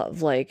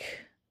love? Like,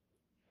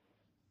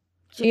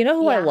 you know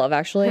who I love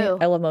actually? Who?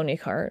 I love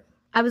Monique Hart.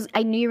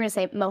 I knew you were gonna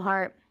say Mo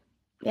Hart.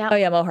 Yeah. Oh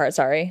yeah, Mo Hart.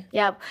 Sorry.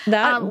 Yep.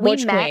 That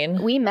Butch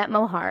Queen. We met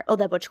Mo Hart. Oh,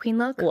 that Butch Queen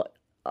look.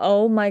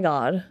 Oh my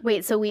God.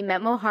 Wait, so we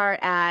met Mo Hart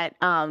at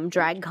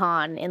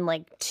DragCon in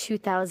like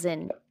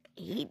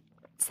 2008,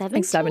 17?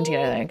 Like 17,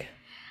 I think.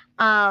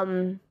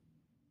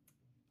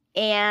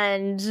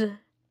 And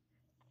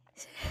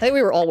I think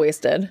we were all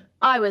wasted.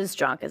 I was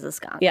drunk as a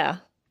skunk. Yeah.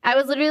 I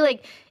was literally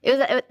like, it was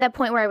at that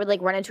point where I would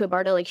like run into a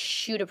bar to like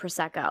shoot a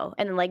Prosecco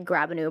and then like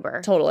grab an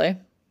Uber. Totally. And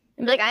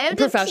be like, I have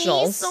to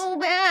pee so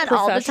bad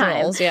all the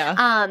time.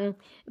 Yeah.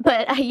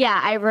 But yeah,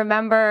 I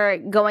remember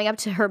going up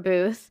to her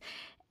booth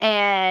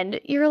and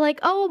you were like,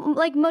 oh,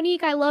 like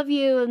Monique, I love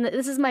you. And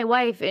this is my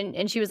wife.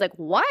 And she was like,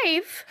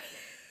 wife?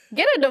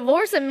 Get a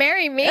divorce and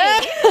marry me. And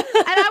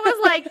I was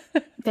like,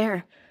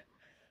 fair.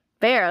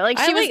 Like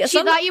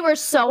she thought you were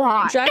so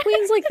hot. Drag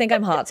queens like think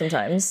I'm hot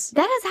sometimes.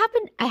 That has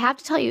happened. I have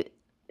to tell you,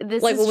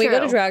 this like is when we true.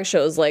 go to drag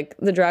shows, like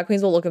the drag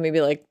queens will look at me and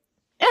be like,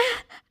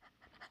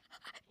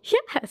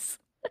 yes.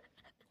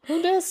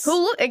 Who dis?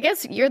 I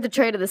guess you're the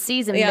trade of the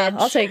season, yeah, bitch.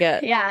 I'll take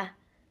it. Yeah.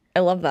 I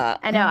love that.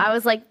 I know. I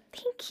was like,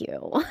 thank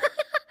you.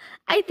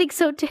 I think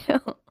so too.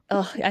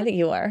 Oh, I think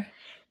you are.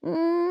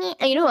 And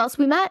you know who else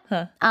we met?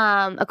 Huh.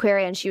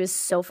 Aquaria, and she was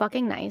so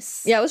fucking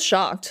nice. Yeah, I was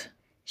shocked.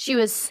 She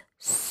was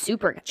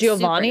super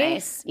Giovanni? super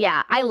nice.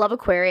 Yeah, I love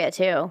Aquaria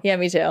too. Yeah,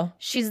 me too.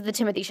 She's the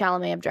Timothy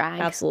Chalamet of drag.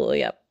 Absolutely,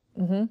 yep.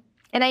 Mm-hmm.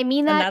 And I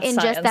mean that in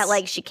just that,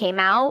 like, she came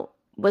out,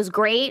 was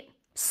great,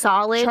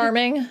 solid,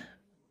 charming,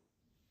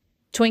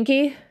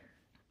 Twinkie,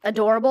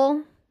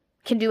 adorable,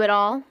 can do it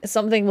all.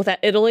 Something with that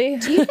Italy.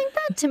 Do you think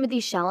that Timothy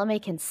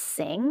Chalamet can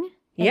sing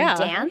and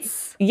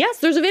dance? Yes,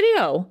 there's a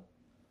video.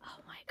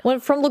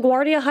 Went from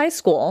LaGuardia High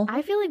School.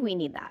 I feel like we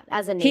need that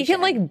as a nation. He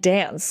can like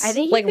dance. I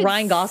think like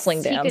Ryan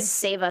Gosling dance. He could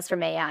save us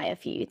from AI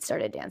if he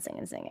started dancing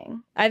and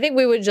singing. I think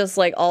we would just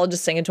like all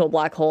just sing into a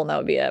black hole and that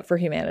would be it for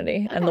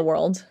humanity and the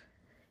world.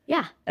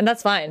 Yeah. And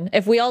that's fine.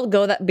 If we all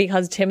go that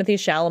because Timothy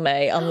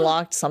Chalamet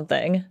unlocked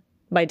something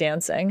by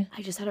dancing.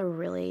 I just had a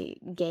really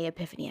gay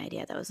epiphany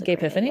idea. That was a gay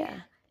great epiphany?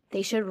 Idea.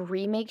 They should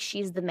remake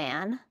She's the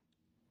Man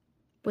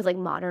with like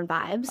modern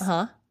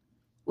vibes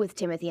with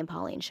Timothy and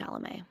Pauline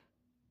Chalamet.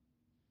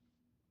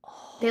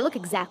 They look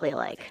exactly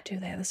alike. Do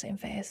they have the same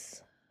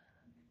face?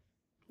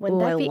 Wouldn't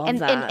that be?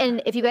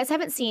 And if you guys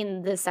haven't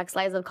seen The Sex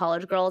Lives of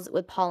College Girls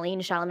with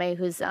Pauline Chalamet,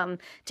 who's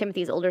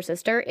Timothy's older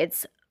sister,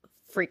 it's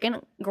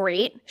freaking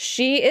great.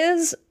 She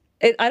is.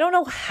 I don't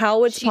know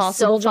how it's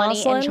possible. She's so funny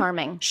Jocelyn. and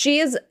charming. She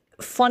is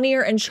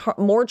funnier and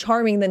more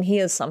charming than he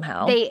is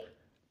somehow. He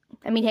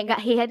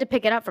had to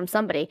pick it up from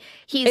somebody.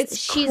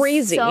 She's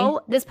crazy.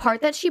 So this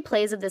part that she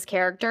plays of this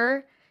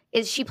character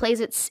is she plays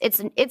it's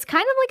kind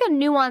of like a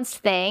nuanced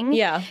thing.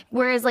 Yeah.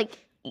 Whereas like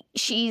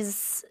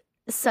she's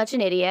such an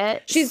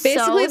idiot. She's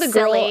basically so the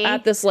girl silly.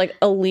 at this like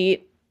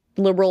elite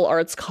liberal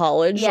arts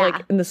college,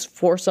 like in this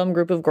foursome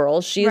group of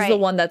girls. She's the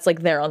one that's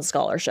like there on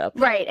scholarship.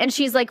 Right. And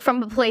she's like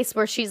from a place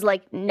where she's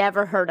like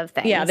never heard of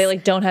things. Yeah, they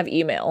like don't have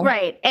email.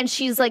 Right. And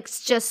she's like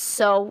just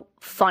so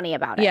funny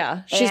about it.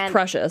 Yeah, she's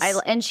precious.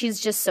 And she's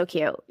just so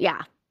cute.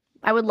 Yeah.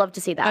 I would love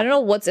to see that. I don't know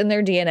what's in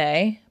their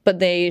DNA, but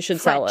they should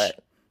sell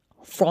it.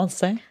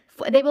 Francais.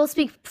 They both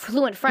speak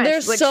fluent French.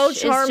 They're so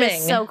charming. Is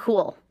just so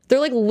cool.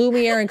 They're like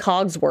Lumiere and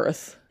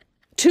Cogsworth.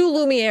 Two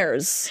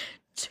Lumieres.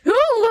 Two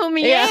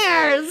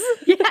Lumieres.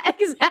 Yeah,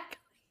 exactly.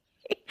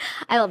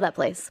 I love that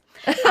place.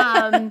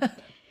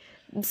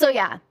 So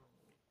yeah,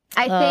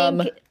 I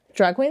think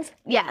drag queens.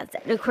 Yeah,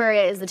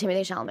 Aquaria is the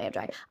Timothy Chalamet of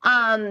drag.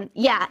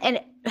 Yeah, and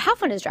how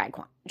fun is drag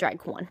one?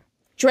 Drag one.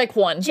 Drag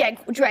one.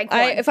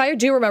 If I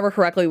do remember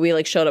correctly, we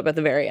like showed up at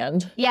the very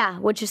end. Yeah,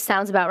 which just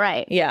sounds about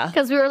right. Yeah,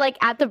 because we were like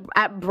at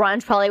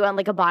brunch, probably on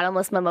like a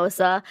bottomless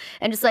mimosa,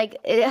 and just like,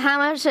 how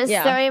much is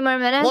 30 more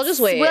minutes? We'll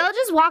just wait. We'll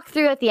just walk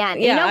through at the end.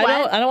 Yeah, you know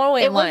what? I don't want to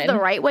wait in line. It was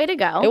the right way to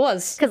go. It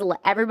was because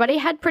everybody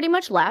had pretty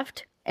much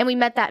left. And we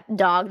met that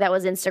dog that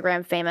was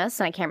Instagram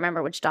famous, and I can't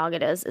remember which dog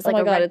it is. It's like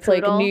it's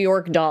poodle. like New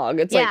York dog.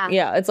 It's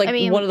it's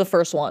like one of the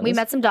first ones. We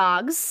met some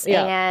dogs,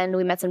 and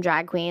we met some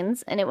drag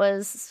queens, and it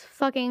was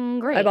fucking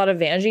great. I bought a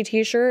Vanjie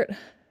t-shirt.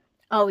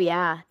 Oh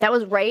yeah, that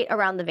was right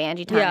around the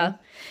Vanjie time. Yeah,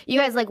 you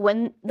guys, like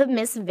when the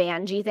Miss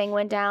Vanjie thing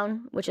went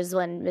down, which is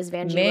when Miss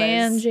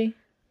Vanjie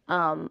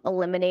was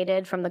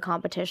eliminated from the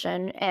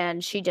competition,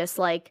 and she just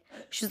like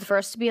she's the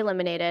first to be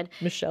eliminated.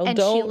 Michelle, and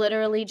she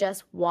literally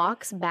just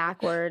walks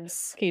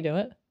backwards. Can you do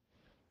it?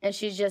 And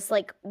she's just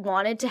like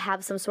wanted to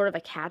have some sort of a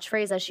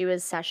catchphrase as she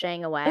was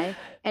sashaying away,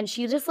 and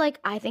she just like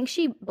I think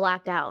she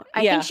blacked out.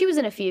 I think she was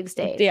in a fugue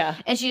state. Yeah,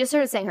 and she just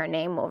started saying her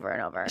name over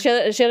and over. She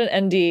had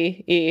an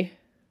NDE,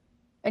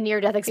 a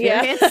near-death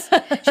experience.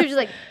 She was just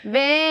like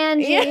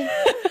Vanjie.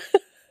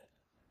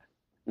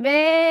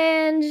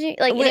 Benji.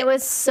 Like, and it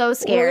was so Rue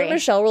scary. and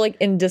Michelle were like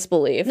in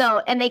disbelief.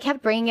 No, and they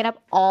kept bringing it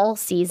up all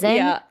season.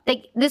 Yeah.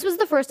 This was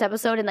the first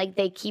episode, and like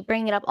they keep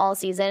bringing it up all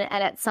season.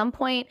 And at some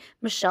point,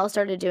 Michelle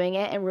started doing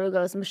it, and Rue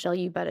goes, "Michelle,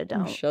 you better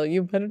don't. Michelle,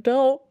 you better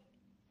don't.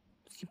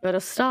 You better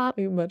stop.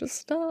 You better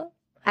stop."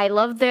 I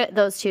love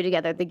those two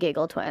together, the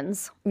Giggle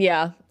twins.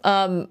 Yeah.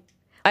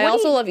 I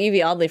also love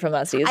Evie Oddly from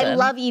that season. I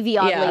love Evie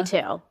Oddly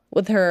too.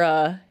 With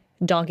her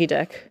donkey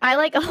dick. I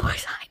like. Oh, I know.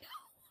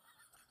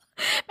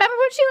 Remember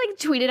when she like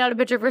tweeted out a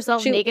picture of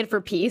herself naked for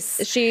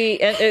peace?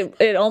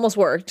 It almost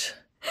worked.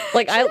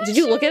 Like did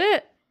you look at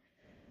it?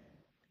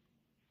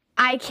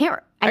 I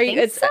can't.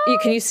 So.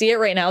 Can you see it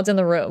right now? It's in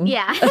the room.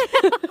 Yeah.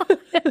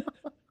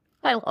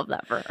 I love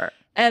that for her.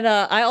 And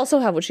I also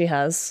have what she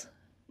has.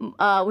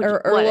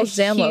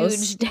 Ehlers-Danlos.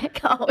 Huge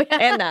dick. Oh, yeah.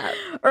 And that.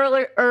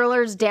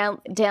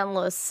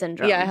 Ehlers-Danlos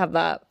syndrome. Yeah, I have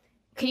that.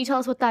 Can you tell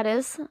us what that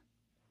is?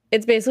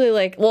 It's basically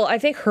like, well, I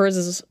think hers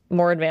is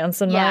more advanced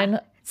than mine.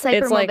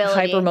 It's like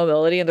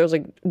hypermobility, and there's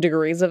like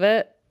degrees of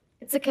it.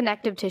 It's a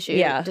connective tissue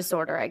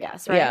disorder, I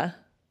guess, right? Yeah.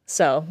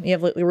 So you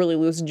have like really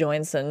loose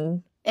joints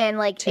and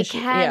like tissue.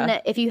 It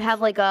can, if you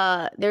have like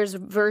there's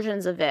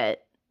versions of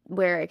it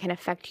where it can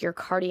affect your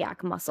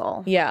cardiac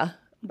muscle. Yeah.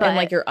 And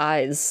like your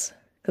eyes.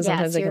 Because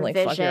sometimes they can like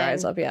fuck your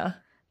eyes up, yeah.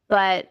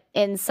 But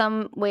in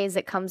some ways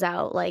it comes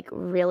out like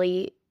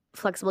really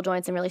flexible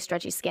joints and really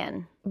stretchy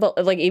skin.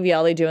 But like Evie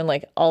Oddly doing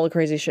like all the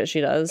crazy shit she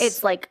does.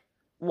 It's like,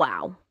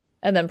 wow.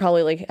 And then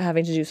probably like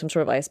having to do some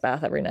sort of ice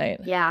bath every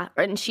night. Yeah.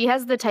 And she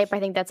has the type, I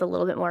think, that's a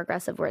little bit more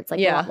aggressive where it's like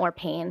a lot more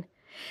pain.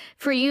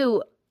 For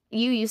you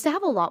used to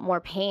have a lot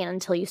more pain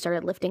until you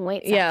started lifting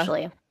weights,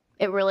 actually.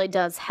 It really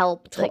does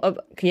help. Because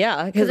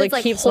it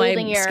like keeps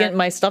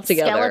my stuff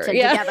together. Skeleton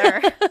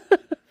together.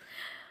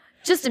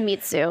 Just a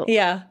meat suit.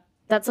 Yeah.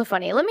 That's so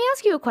funny. Let me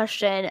ask you a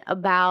question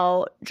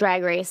about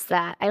Drag Race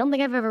that I don't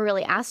think I've ever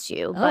really asked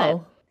you.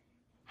 But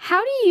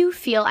how do you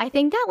feel? I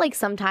think that like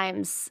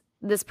sometimes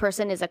this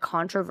person is a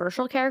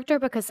controversial character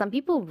because some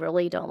people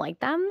really don't like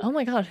them. Oh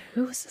my God.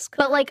 Who is this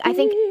guy? But like I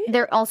think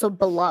they're also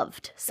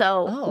beloved.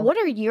 So what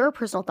are your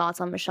personal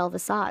thoughts on Michelle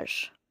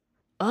Visage?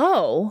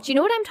 Oh. Do you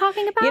know what I'm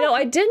talking about? You know,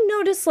 I did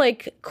notice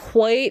like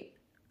quite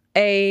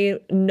a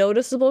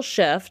noticeable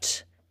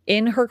shift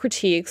in her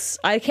critiques.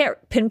 I can't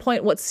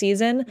pinpoint what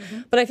season,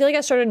 but I feel like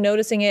I started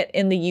noticing it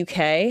in the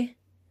UK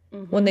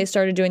when they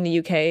started doing the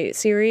UK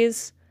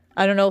series.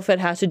 I don't know if it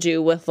has to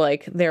do with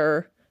like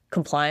their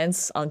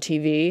compliance on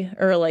TV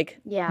or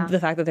like the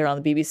fact that they're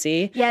on the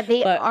BBC. Yeah,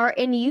 they are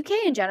in UK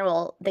in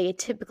general. They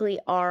typically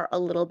are a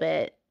little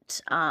bit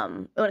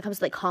when it comes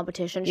to like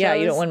competition shows. Yeah,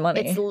 you don't win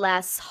money. It's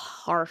less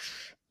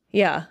harsh.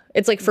 Yeah,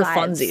 it's like for vibes.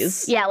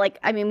 Funsies. Yeah, like,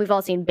 I mean, we've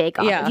all seen Bake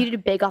Off. Yeah. If you did a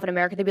Bake Off in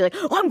America, they'd be like,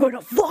 oh, I'm going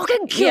to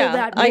fucking kill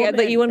that woman.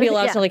 But you wouldn't be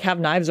allowed to like have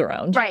knives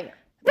around. Right.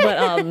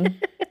 But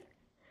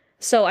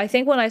so I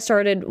think when I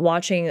started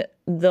watching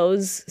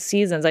those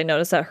seasons, I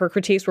noticed that her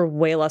critiques were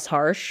way less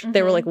harsh.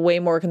 They were like way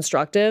more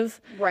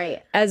constructive.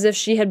 Right. As if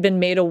she had been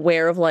made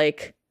aware of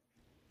like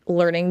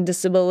learning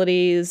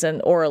disabilities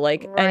or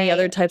like any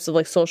other types of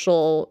like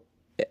social,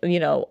 you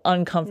know,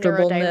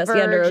 uncomfortableness,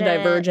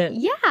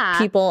 neurodivergent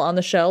people on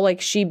the show.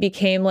 Like she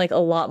became like a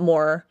lot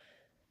more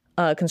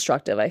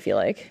constructive, I feel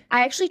like.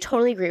 I actually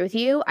totally agree with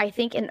you. I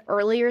think in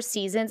earlier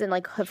seasons, and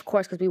like of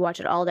course because we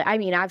watch it all day. I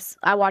mean,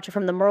 I watch it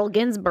from the Merle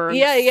Ginsburg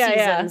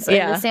seasons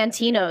and the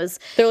Santinos.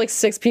 There are like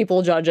 6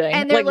 people judging,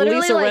 and they're like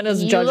Lisa like,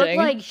 Rinna's you judging. Look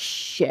like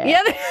shit.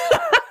 Yeah.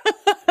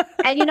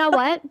 And you know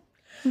what?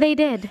 They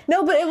did.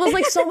 No, but it was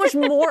like so much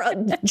more.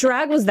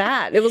 Drag was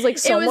that. It was like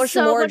so much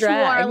more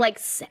drag. More like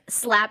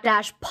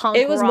slapdash punk.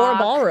 It was rock. more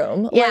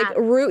ballroom. Yeah. Like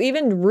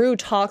Rue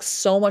talks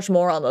so much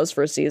more on those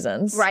first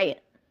seasons. Right.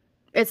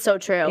 It's so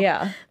true.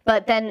 Yeah.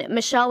 But then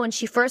Michelle, when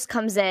she first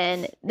comes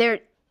in,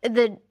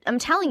 I'm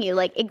telling you,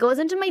 like, it goes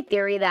into my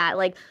theory that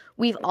like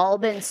we've all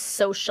been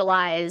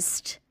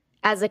socialized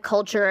as a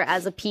culture,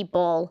 as a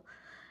people,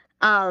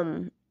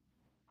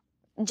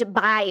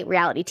 by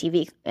reality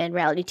TV and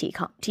reality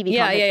TV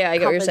I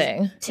get what you're saying.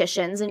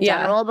 Competitions in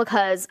general,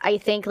 because I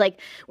think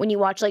like when you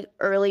watch like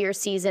earlier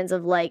seasons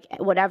of like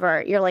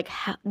whatever, you're like,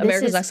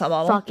 America's Next Top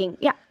Model. Fucking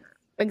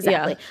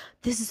exactly. Yeah.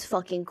 This is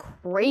fucking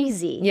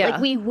crazy. Yeah.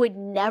 Like we would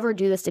never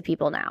do this to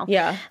people now.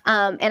 Yeah.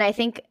 And I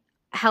think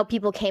how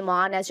people came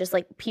on as just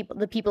like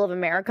the people of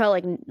America,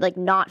 like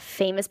not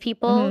famous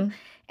people,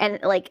 and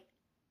like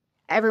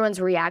everyone's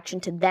reaction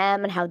to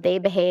them and how they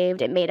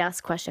behaved, it made us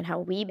question how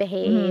we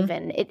behave.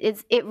 And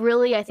it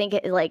really, I think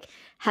it like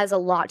has a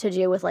lot to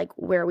do with like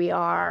where we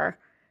are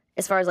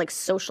as far as like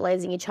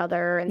socializing each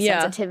other and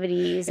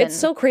sensitivities. It's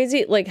so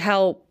crazy like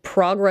how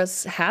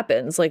progress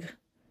happens. Like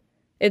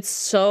it's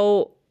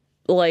so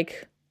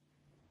like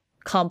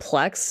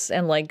complex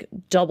and like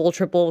double,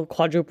 triple,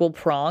 quadruple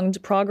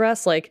pronged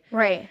progress. Like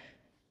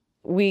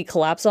we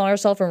collapse on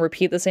ourselves and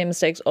repeat the same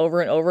mistakes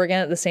over and over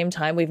again. At the same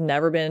time, we've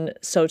never been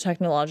so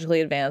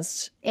technologically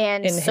advanced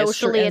and in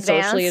socially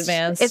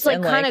advanced. It's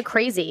like kind of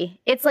crazy.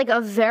 It's like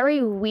a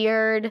very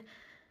weird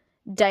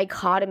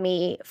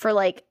dichotomy for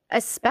like,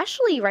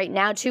 especially right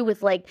now too,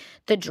 with like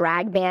the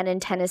drag ban in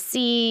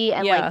Tennessee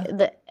and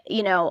like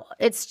you know,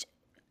 it's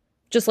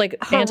just like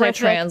horrific.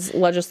 anti-trans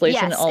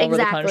legislation all over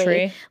the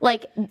country.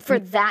 Like for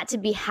that to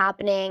be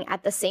happening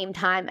at the same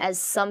time as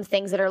some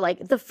things that are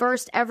like the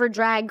first ever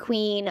drag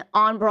queen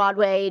on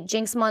Broadway,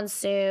 Jinx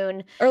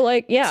Monsoon. Or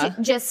like,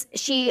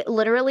 she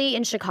literally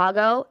in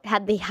Chicago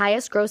had the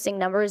highest grossing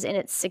numbers in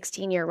its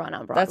 16-year run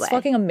on Broadway. That's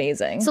fucking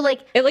amazing. So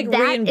like it like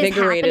that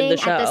reinvigorated is the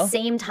show at the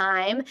same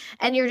time.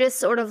 And you're just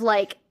sort of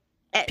like,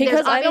 because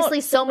there's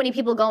obviously so many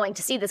people going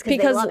to see this because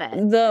they love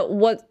it.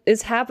 What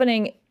is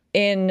happening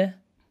in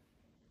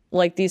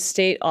like these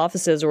state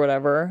offices or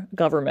whatever,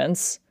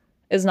 governments,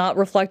 is not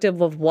reflective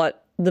of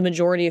what the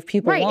majority of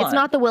people want. It's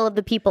not the will of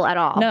the people at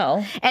all.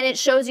 No. And it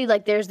shows you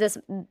like there's this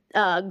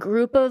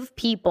group of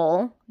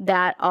people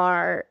that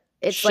are...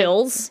 It's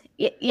shills.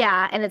 Like,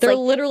 yeah, and it's they're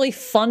like, literally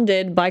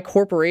funded by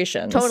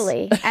corporations.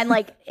 Totally. And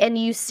like, and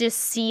you just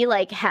see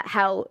like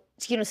how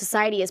you know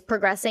society is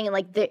progressing, and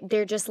like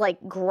they're just like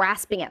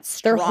grasping at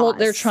straws.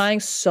 They're trying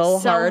so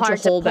hard to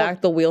hold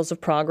back the wheels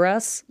of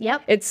progress.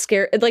 Yep. It's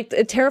scary.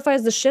 It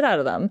terrifies the shit out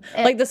of them.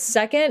 Like the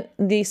second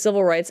the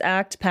Civil Rights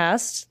Act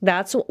passed,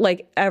 that's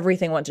like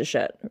everything went to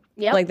shit.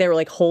 Yep. Like they were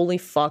like, holy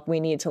fuck, we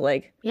need to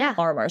like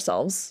arm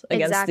ourselves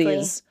against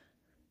these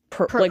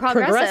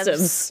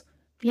progressives.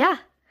 Yeah.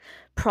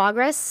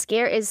 Progress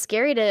is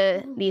scary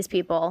to these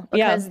people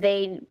because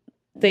they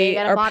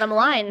got a bottom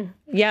line.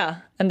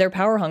 Yeah, and they're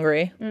power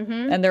hungry,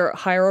 and their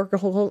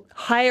hierarchical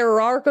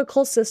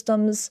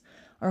systems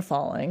are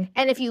falling.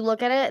 And if you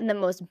look at it in the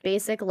most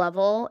basic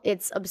level,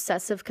 it's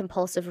obsessive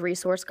compulsive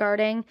resource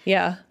guarding.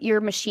 Yeah, your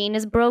machine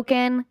is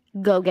broken.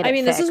 Go get it. I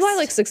mean, fixed. this is why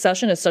like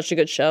Succession is such a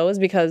good show, is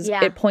because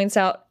it points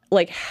out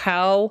like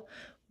how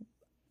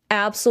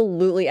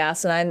absolutely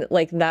asinine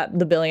like that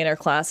the billionaire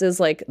class is.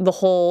 Like the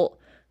whole,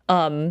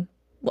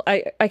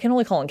 I can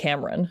only call him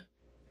Cameron.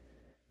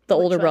 The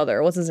older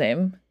brother, what's his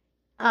name?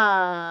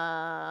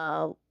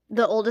 The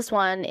oldest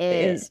one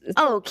is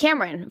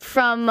Cameron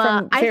from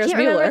I Ferris can't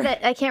Bueller. remember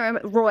that. I can't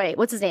remember Roy.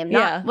 What's his name?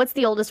 What's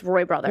the oldest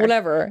Roy brother?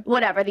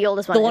 Whatever, the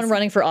oldest one. The one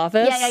running for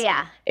office.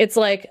 Yeah. It's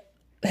like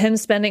him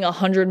spending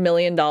 $100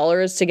 million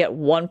to get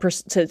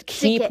 1% to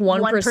keep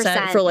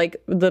 1% for like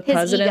the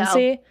presidency.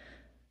 Ego,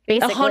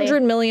 basically,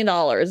 $100 million,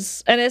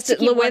 and it's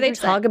the way 1%. They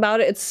talk about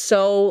it. It's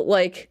so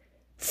like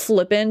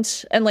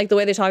flippant, and like the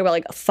way they talk about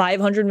like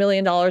 $500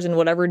 million in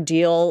whatever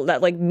deal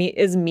that like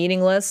is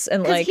meaningless.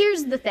 And like,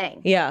 here's the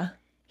thing. Yeah.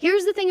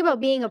 Here's the thing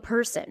about being a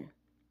person.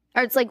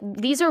 Or it's like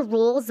these are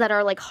rules that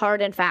are like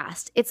hard and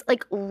fast. It's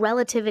like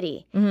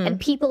relativity, and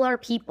people are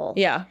people.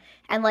 Yeah.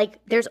 And like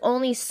there's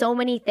only so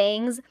many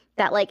things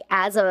that like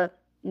as a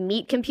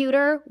meat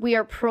computer we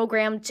are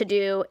programmed to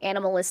do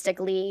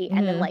animalistically,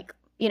 and then like,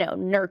 you know,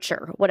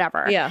 nurture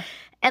whatever. Yeah.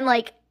 And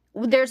like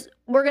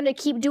we're gonna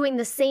keep doing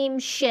the same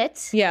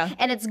shit. Yeah.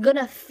 And it's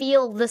gonna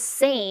feel the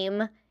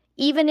same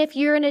even if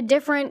you're in a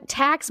different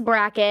tax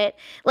bracket.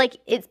 Like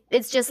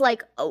it's just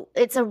like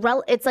it's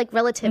like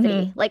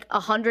relativity. Like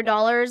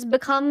 $100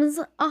 becomes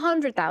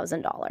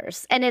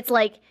 $100,000, and it's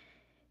like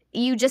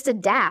you just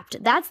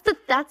adapt. That's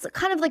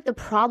kind of like the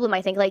problem,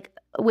 I think, like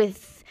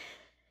with,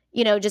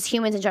 you know, just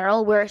humans in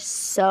general. We're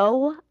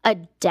so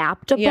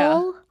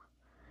adaptable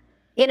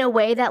in a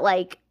way that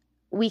like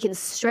we can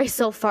stray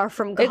so far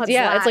from God's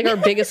land. It's like our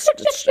biggest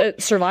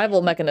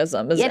survival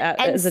mechanism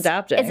is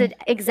adapting.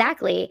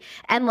 Exactly.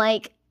 And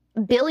like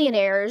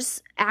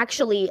billionaires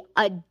actually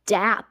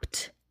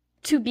adapt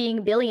to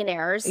being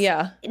billionaires.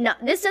 Yeah. No,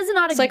 this is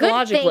not a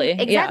psychologically, good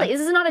thing. Exactly. Yeah.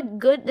 This is not a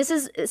good, this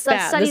is some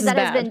study that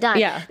has been done.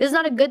 Yeah. This is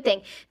not a good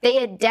thing.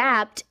 They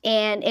adapt,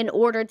 and in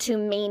order to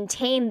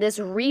maintain this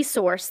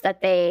resource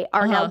that they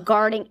are now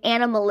guarding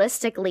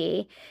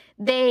animalistically,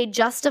 they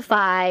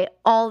justify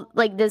all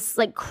like this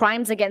like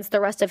crimes against the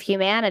rest of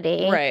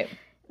humanity. Right.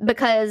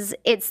 Because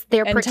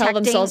they're and protecting, tell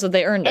themselves that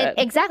they earned it.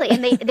 Exactly.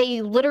 And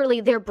they literally,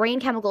 their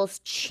brain chemicals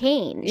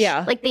change.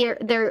 Yeah. Like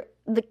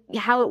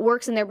how it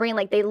works in their brain,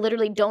 like they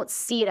literally don't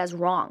see it as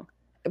wrong.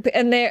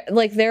 And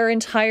their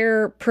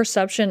entire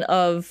perception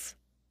of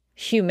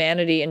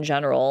humanity in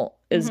general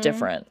is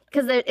different.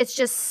 Because it's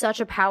just such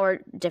a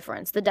power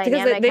difference. The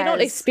dynamic because they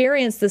don't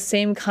experience the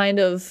same kind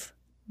of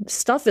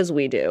stuff as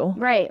we do.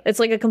 Right. It's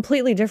like a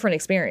completely different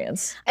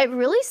experience. It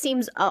really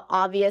seems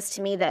obvious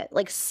to me that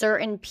like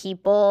certain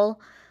people,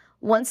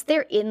 once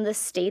they're in the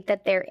state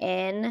that they're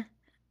in,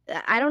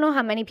 I don't know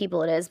how many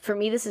people it is. For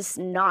me, this is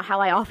not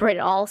how I operate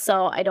at all,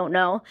 so I don't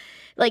know.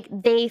 Like,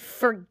 they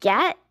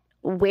forget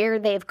where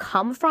they've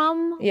come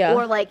from. Yeah.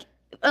 Or, like,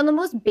 on the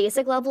most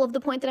basic level of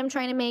the point that I'm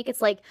trying to make,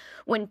 it's like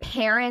when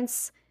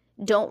parents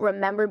don't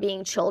remember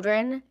being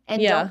children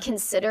and don't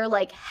consider,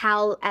 like,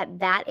 how at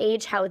that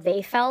age, how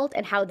they felt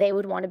and how they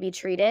would want to be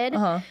treated.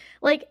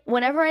 Like,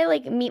 whenever I,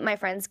 like, meet my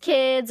friends'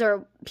 kids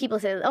or people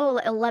say, oh,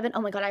 11,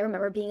 oh, my God, I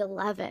remember being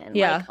 11.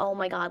 Yeah. Like, oh,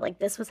 my God, like,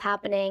 this was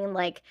happening,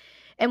 like...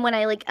 And when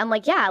I'm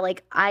like, yeah,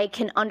 like I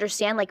can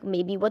understand like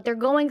maybe what they're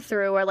going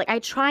through, or like I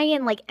try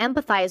and like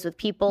empathize with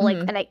people, like,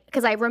 and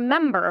because I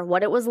remember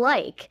what it was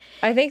like.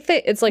 I think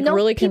that it's like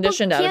really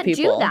conditioned out of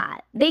people. Can't do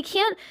that. They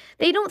can't.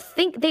 They don't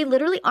think. They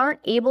literally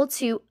aren't able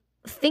to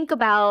think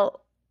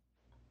about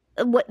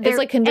it's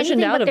like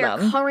conditioned out of their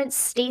them. current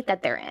state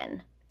that they're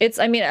in.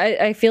 I mean,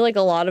 I feel like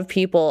a lot of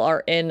people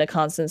are in a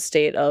constant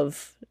state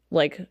of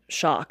like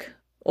shock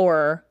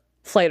or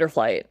fight or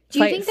flight. Do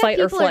you think that fight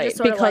or people are flight just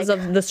sort of, because like,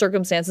 of the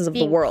circumstances of the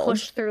being world.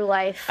 pushed through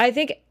life? I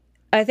think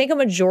a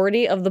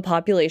majority of the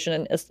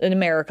population in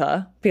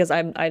America, because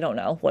I don't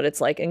know what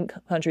it's like in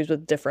countries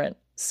with different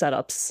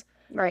setups.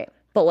 Right.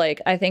 But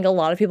like I think a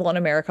lot of people in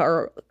America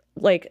are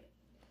like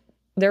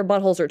their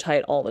buttholes are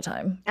tight all the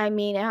time. I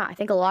mean, yeah, I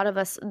think a lot of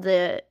us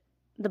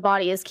the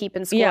body is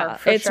keeping score. Yeah,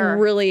 for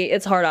sure.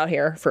 It's hard out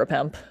here for a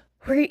pimp.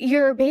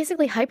 You're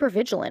basically hyper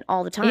vigilant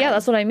all the time. Yeah,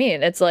 that's what I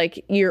mean. It's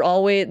like you're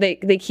always they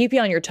keep you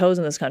on your toes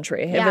in this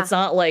country. Yeah. If it's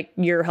not like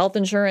your health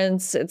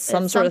insurance, it's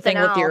some sort of thing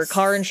with your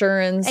car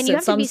insurance. And you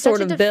it's have to be some such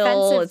sort a of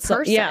bill. defensive It's some,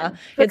 person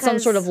it's some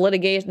sort because- of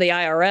litigation. The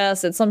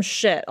IRS. It's some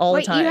shit all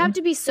the time. You have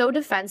to be so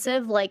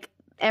defensive. Like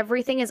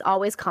everything is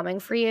always coming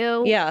for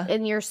you. Yeah.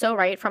 And you're so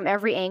right from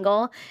every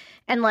angle.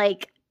 And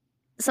like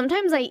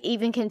sometimes I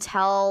even can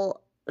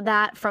tell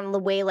that from the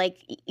way, like,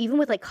 even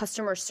with like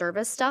customer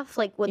service stuff,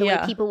 like with the way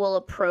people will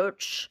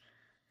approach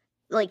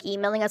like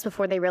emailing us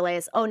before they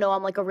realize, oh no,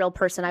 I'm like a real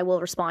person, I will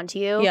respond to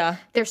you. Yeah.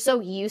 They're so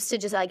used to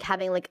just like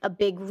having like a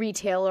big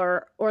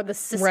retailer or the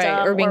system.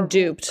 Right, or being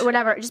duped. Or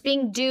whatever. Just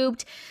being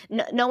duped.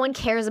 No one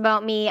cares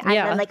about me. And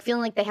then like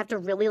feeling like they have to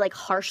really like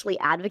harshly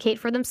advocate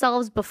for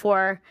themselves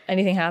before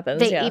anything happens.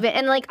 They even,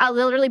 and like I'll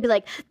literally be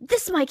like,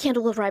 my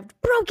candle arrived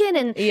broken,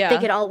 and they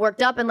get all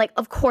worked up, and like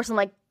of course I'm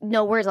like,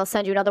 no worries, I'll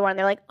send you another one. And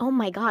they're like, oh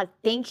my God,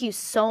 thank you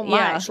so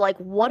much. Like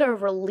what a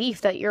relief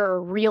that you're a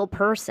real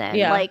person.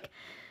 Like,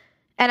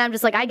 and I'm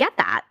just like, I get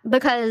that,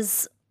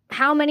 because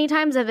how many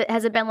times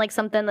has it been like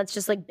something that's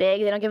just like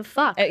big, they don't give a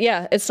fuck.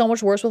 Yeah, it's so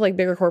much worse with like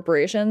bigger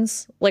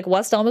corporations. Like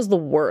West Elm is the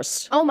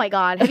worst. Oh my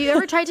God. Have you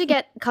ever tried to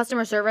get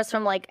customer service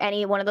from like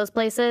any one of those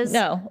places?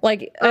 No,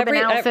 like Urban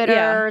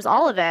Outfitters,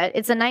 all of it.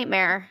 It's a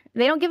nightmare.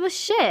 They don't give a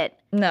shit.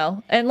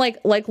 No. And like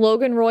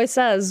Logan Roy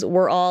says,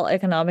 we're all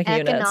economic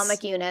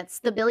units.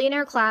 The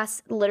billionaire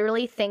class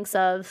literally thinks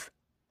of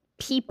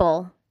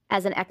people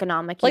as an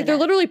economic unit. Like they're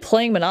literally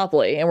playing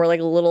Monopoly and we're like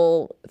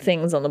little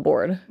things on the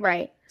board.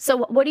 Right. So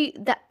what do you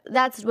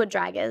that's what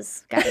drag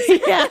is, guys.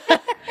 Yeah.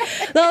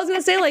 No, I was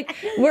gonna say like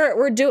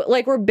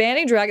we're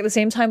banning drag at the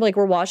same time like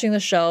we're watching the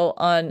show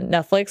on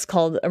Netflix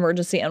called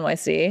Emergency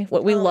NYC.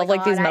 What we love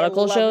like these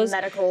medical shows.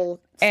 Medical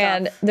stuff.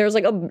 And there's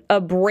like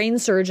a brain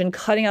surgeon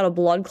cutting out a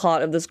blood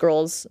clot of this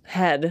girl's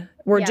head.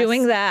 We're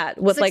doing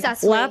that with like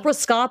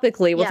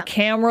laparoscopically with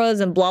cameras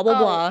and blah blah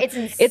blah. It's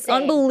insane. It's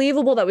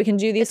unbelievable that we can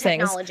do these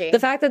things. Technology. The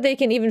fact that they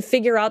can even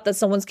figure out that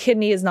someone's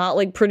kidney is not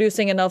like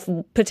producing enough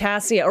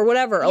potassium or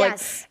whatever.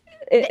 Yes.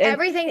 Like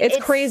everything. It's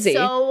crazy.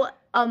 So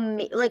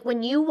like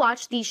when you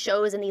watch these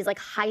shows and these like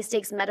high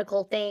stakes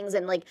medical things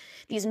and like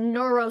these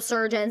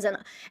neurosurgeons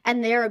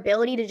and their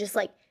ability to just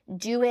like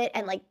do it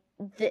and like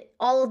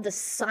all of the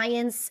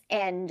science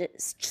and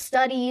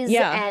studies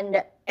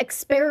and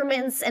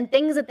experiments and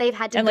things that they've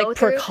had to go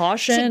through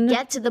precaution to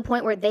get to the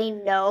point where they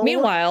know.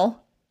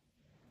 Meanwhile,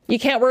 you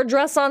can't wear a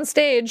dress on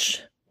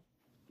stage.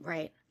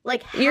 Right.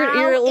 Like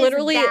you're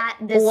literally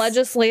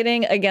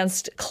legislating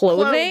against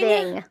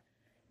clothing.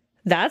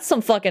 That's some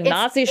fucking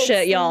Nazi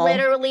shit, y'all.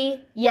 Literally,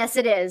 yes,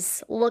 it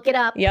is. Look it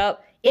up.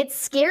 Yep. It's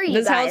scary,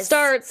 you guys. This is how it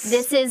starts.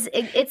 This is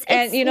it's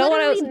and you know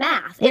literally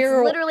math. It's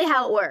literally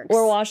how it works.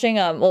 We're watching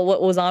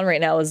what was on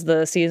right now is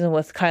the season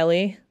with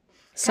Kylie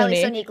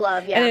Sonique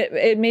Love, yeah. And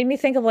it made me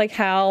think of like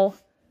how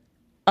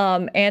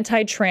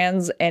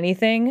anti-trans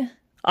anything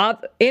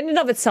in and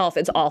of itself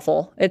it's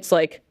awful. It's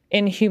like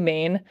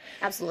inhumane.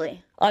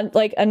 Absolutely.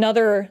 Like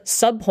another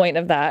sub point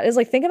of that is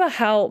like think about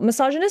how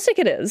misogynistic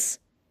it is.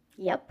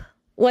 Yep.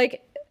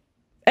 Like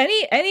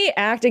any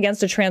act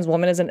against a trans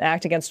woman is an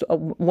act against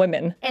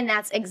women. And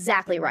that's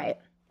exactly right.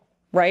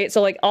 Right?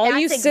 So like all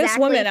you cis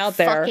women out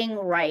there, fucking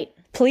right.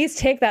 Please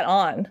take that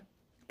on.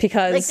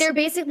 Because like they're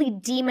basically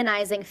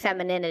demonizing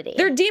femininity.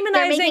 They're demonizing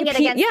they're making it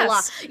against the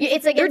law.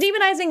 It's against, they're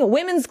demonizing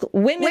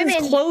women's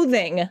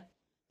clothing.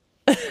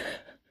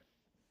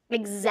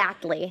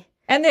 Exactly.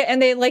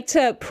 And they like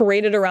to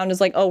parade it around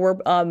as like,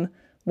 oh,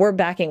 we're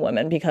backing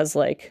women because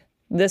like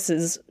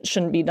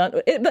shouldn't be done.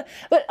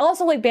 But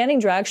also like banning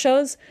drag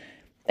shows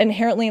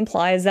inherently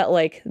implies that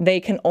like they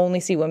can only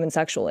see women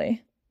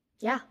sexually.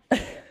 Yeah.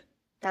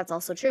 That's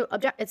also true.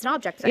 It's not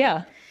objective.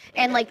 Yeah.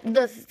 And like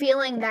the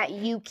feeling that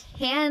you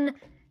can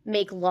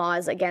make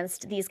laws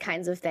against these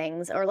kinds of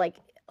things or like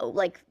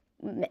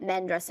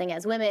men dressing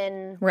as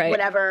women,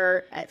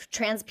 whatever,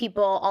 trans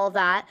people, all of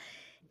that.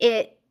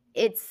 It's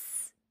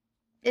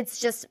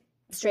just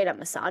straight up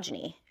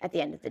misogyny at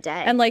the end of the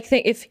day. And like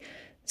if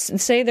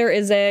say there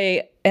is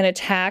an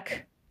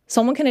attack,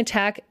 someone can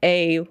attack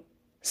a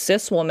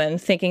cis woman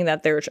thinking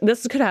that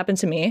this could happen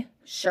to me.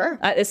 Sure.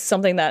 It's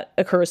something that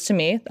occurs to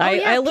me.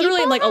 I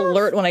literally am like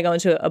alert when I go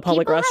into a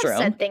public restroom. People have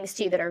said things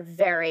to you that are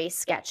very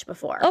sketch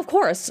before. Of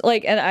course.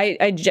 Like, and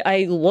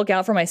I look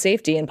out for my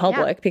safety in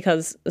public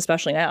because,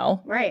 especially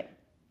now. Right.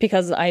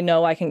 Because I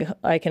know I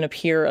can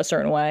appear a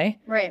certain way.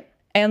 Right.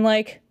 And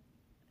like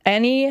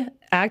any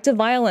act of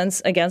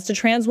violence against a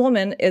trans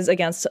woman is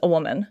against a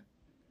woman.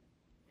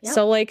 Yep.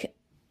 So, like,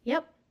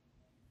 Yep.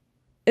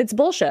 it's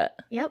bullshit.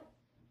 Yep.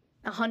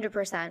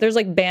 100%. There's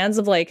like bans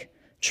of like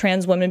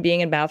trans women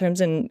being in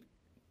bathrooms in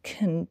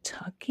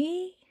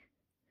Kentucky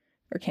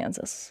or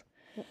Kansas.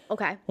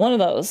 Okay. One of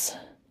those.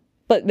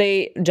 But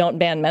they don't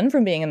ban men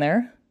from being in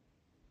there.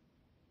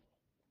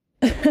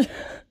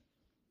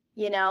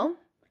 You know?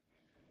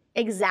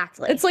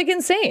 Exactly. It's like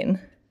insane.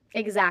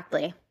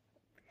 Exactly.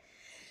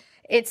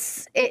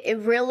 It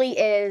really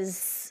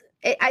is.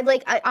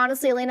 I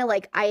honestly, Elena,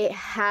 like I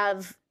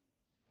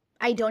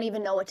don't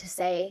even know what to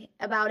say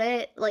about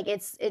it. Like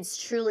it's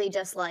truly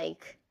just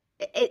like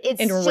it's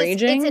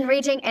enraging. It's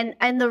enraging,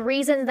 and the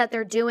reason that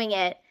they're doing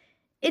it,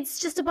 it's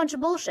just a bunch of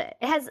bullshit.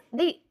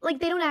 They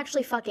don't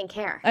actually fucking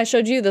care. I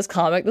showed you this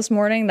comic this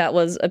morning that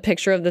was a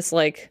picture of this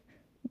like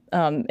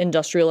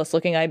industrialist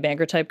looking guy,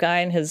 banker type guy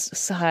in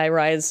his high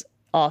rise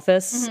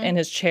office in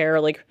his chair,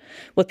 like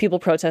with people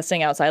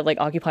protesting outside like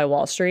Occupy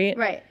Wall Street.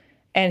 Right.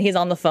 And he's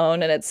on the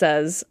phone and it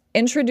says,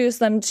 introduce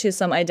them to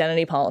some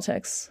identity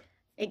politics.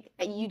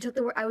 You took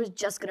the word. I was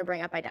just going to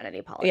bring up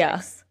identity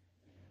politics.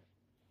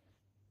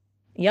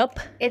 Yeah. Yep.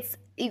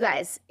 You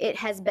guys, it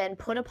has been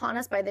put upon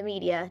us by the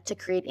media to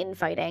create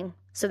infighting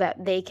so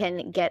that they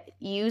can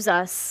use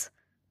us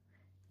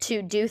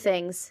to do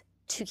things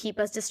to keep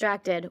us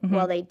distracted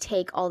while they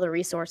take all the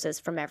resources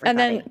from everybody. And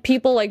then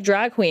people like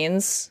drag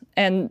queens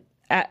and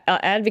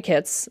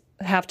advocates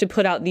have to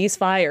put out these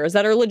fires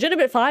that are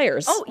legitimate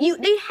fires. Oh,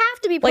 they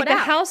have to be put out. Like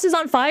the house is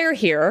on fire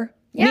here.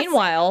 Yes.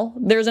 Meanwhile,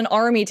 there's an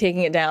army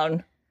taking it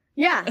down.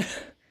 Yeah.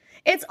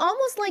 It's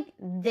almost like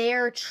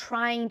they're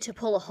trying to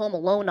pull a Home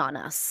Alone on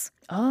us.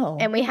 Oh.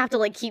 And we have to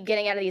like keep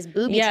getting out of these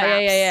booby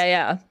traps.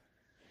 Yeah.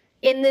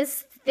 In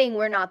this thing,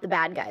 we're not the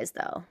bad guys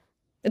though.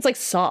 It's like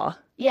Saw.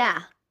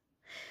 Yeah.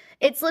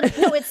 It's so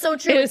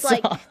true. It's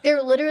like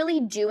they're literally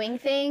doing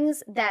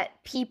things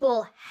that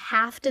people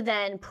have to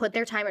then put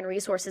their time and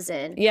resources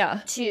in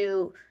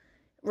to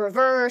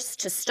reverse,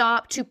 to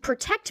stop, to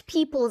protect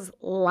people's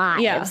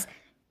lives. Yeah.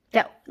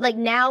 That like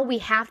now we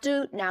have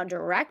to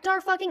direct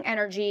our fucking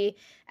energy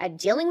at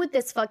dealing with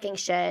this fucking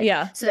shit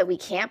so that we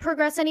can't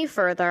progress any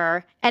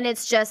further. And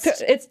it's just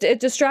it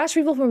distracts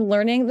people from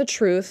learning the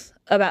truth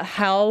about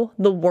how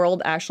the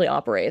world actually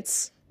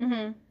operates.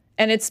 Mm-hmm.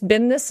 And it's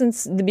been this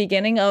since the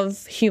beginning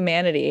of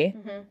humanity.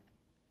 Mm-hmm.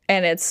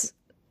 And it's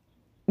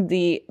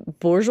the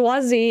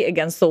bourgeoisie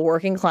against the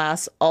working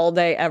class all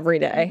day, every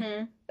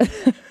day.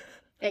 Mm-hmm.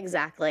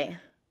 Exactly.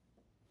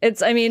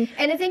 And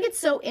I think it's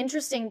so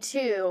interesting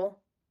too.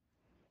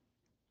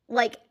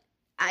 Like,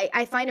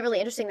 I find it really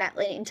interesting that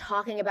in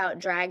talking about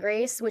Drag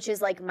Race, which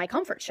is like my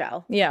comfort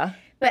show. Yeah.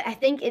 But I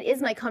think it is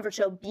my comfort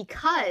show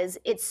because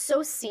it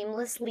so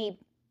seamlessly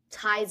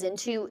ties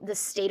into the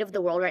state of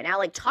the world right now.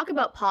 Like, talk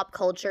about pop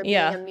culture being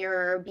a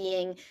mirror,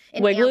 being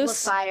an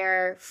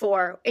amplifier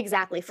for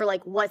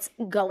like what's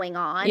going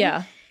on.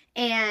 Yeah.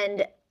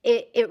 And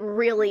it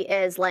really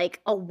is like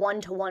a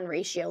 1-to-1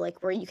 ratio,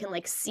 like where you can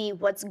like see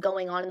what's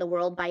going on in the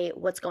world by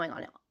what's going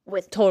on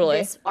with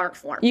this art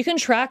form. You can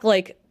track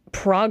like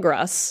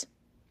progress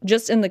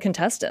just in the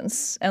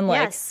contestants and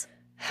like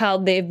how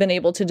they've been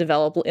able to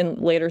develop in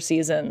later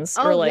seasons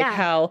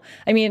how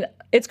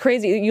it's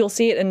crazy. You'll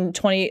see it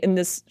in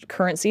this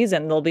current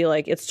season. They'll be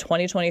like, it's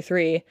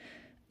 2023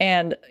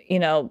 and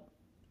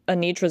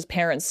Anitra's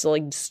parents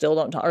still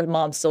don't talk, or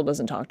mom still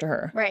doesn't talk to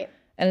her. Right.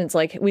 And it's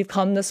like, we've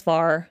come this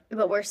far,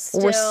 but we're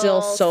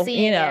still so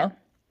it.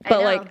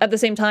 But like at the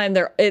same time,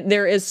 there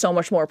is so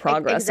much more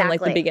progress in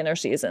like the beginner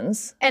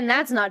seasons. And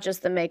that's not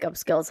just the makeup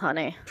skills,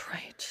 honey.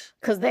 Right.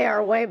 Because they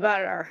are way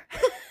better.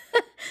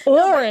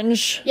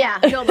 Orange.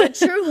 But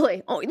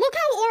truly. Oh, look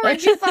how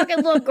orange you fucking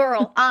look,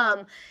 girl.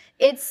 I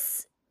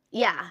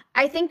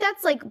think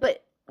that's like,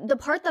 but the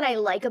part that I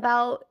like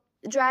about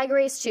Drag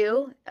Race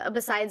too,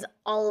 besides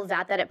all of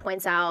that it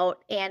points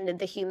out and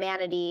the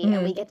humanity,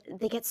 and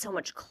they get so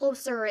much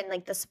closer, and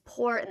like the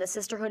support and the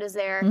sisterhood is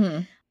there.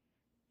 Mm-hmm.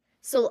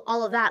 So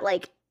all of that,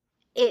 like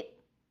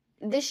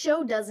this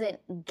show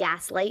doesn't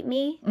gaslight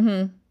me.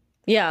 Mm-hmm.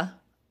 Yeah.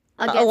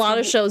 A lot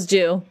of shows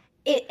do.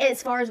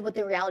 As far as what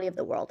the reality of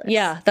the world is.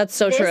 Yeah, that's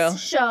so true. This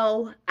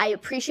show, I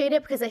appreciate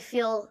it because I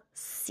feel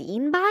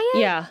seen by it.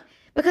 Yeah.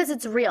 Because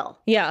it's real.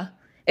 Yeah.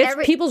 It's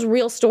people's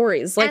real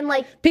stories.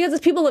 Because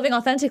it's people living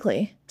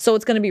authentically. So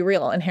it's going to be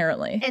real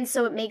inherently. And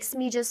so it makes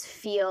me just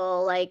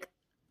feel like,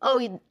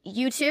 oh,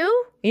 you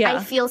too? Yeah.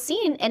 I feel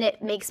seen, and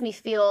it makes me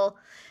feel...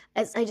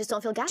 I just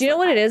don't feel gaslit. Do you know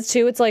what it is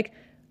too? It's like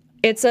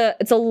it's a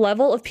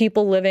level of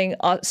people living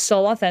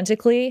so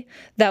authentically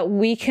that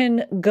we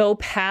can go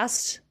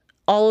past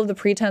all of the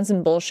pretense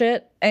and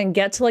bullshit and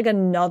get to like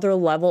another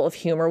level of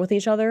humor with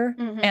each other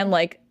and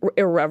like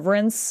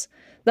irreverence.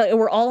 That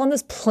we're all on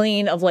this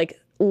plane of like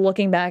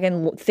looking back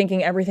and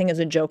thinking everything is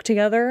a joke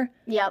together.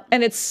 Yep.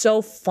 And it's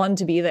so fun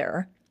to be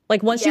there.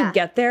 Like once you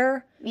get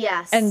there,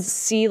 and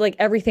see like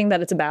everything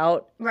that it's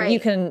about,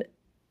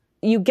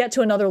 you get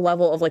to another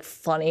level of like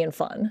funny and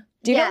fun.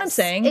 Do you know what I'm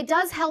saying? It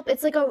does help.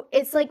 It's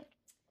like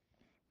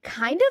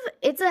kind of,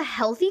 it's a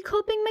healthy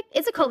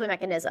it's a coping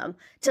mechanism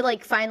to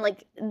like find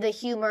like the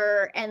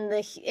humor and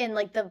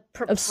the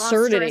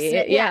absurdity.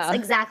 Yes, Yeah,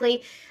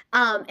 exactly.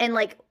 And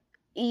like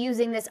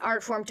using this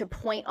art form to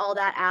point all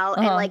that out.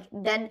 And like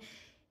then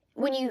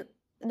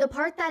the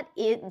part that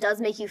it does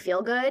make you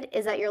feel good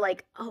is that you're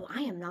like, oh,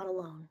 I am not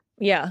alone.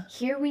 Yeah.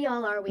 Here we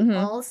all are. We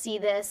all see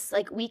this.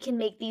 Like, we can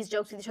make these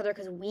jokes with each other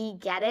because we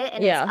get it.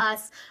 And it's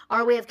us,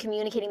 our way of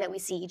communicating that we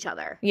see each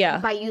other. Yeah.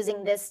 By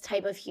using this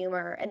type of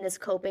humor and this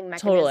coping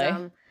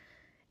mechanism.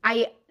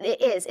 Totally.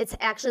 It's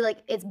actually like,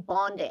 it's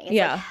bonding. It's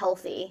like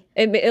healthy.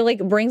 It like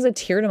brings a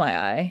tear to my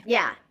eye.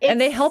 Yeah.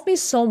 And they help me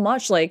so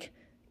much. Like,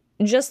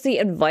 just the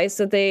advice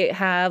that they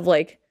have,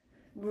 like.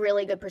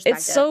 Really good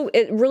perspective.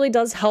 It really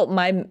does help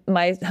my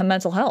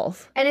mental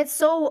health. And it's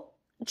so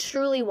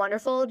truly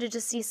wonderful to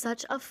just see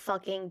such a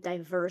fucking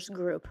diverse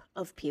group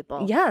of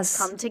people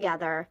come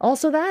together.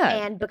 Also that.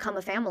 And become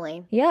a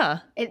family.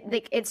 Yeah.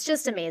 It's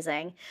just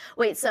amazing.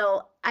 Wait,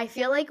 so I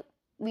feel like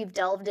we've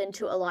delved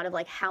into a lot of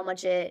like how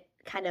much it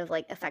kind of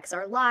like affects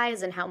our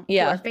lives and who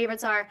our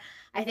favorites are.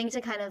 I think to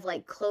kind of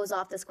like close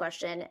off this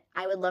question,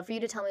 I would love for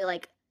you to tell me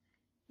like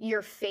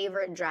your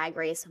favorite Drag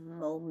Race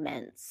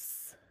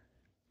moments.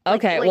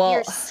 Okay, like well.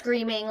 You're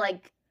screaming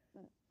like,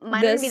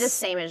 mine would be the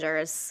same as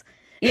yours.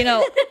 You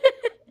know,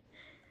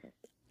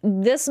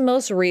 this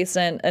most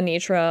recent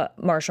Anitra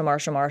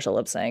Marsha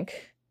lip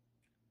sync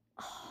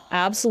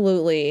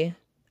absolutely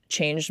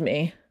changed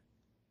me.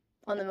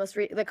 On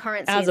the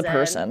current as season. A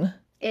person.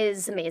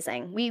 Is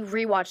amazing. We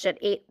rewatched it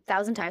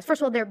 8,000 times.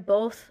 First of all, they're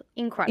both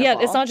incredible. Yeah,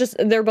 it's not just,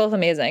 they're both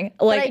amazing.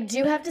 Like, but I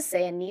do have to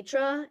say,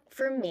 Anitra,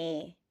 for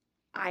me,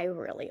 I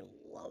really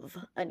love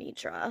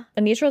Anitra.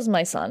 Anitra's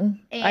my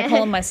son. I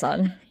call him my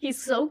son. He's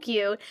so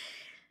cute.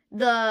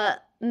 The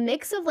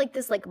mix of like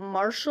this like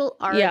martial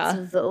arts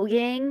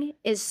voguing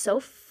is so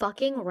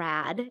fucking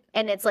rad,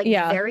 and it's like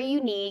very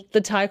unique.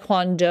 The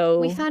taekwondo.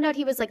 We found out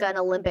he was like an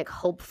Olympic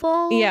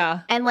hopeful.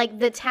 Yeah. And like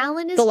the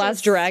talent is the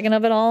last dragon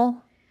of it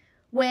all.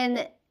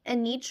 When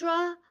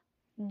Anitra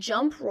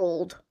jump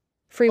rolled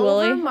Free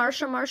Willy over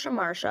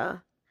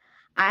Marsha,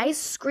 I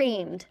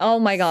screamed. Oh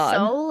my God.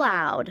 So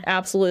loud.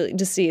 Absolutely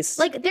deceased.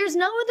 Like there's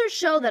no other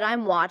show that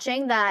I'm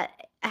watching that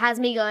has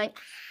me going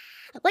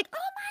like, oh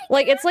my God.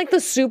 Like it's like the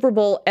Super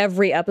Bowl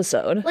every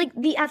episode. Like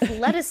the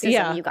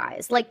athleticism, you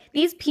guys. Like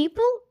these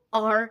people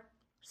are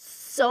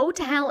so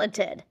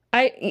talented.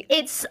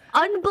 It's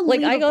unbelievable.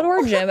 Like I go to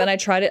our gym and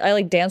I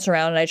like dance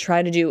around and I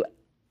try to do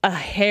a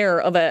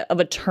hair of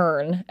a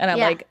turn and I'm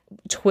like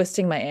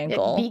twisting my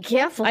ankle. Be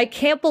careful. I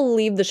can't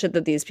believe the shit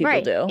that these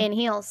people do. In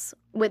heels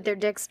with their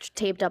dicks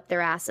taped up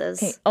their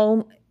asses. Okay.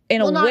 Oh,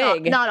 in a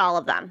wig. Not all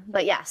of them,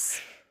 but yes.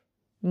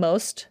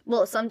 Most.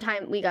 Well,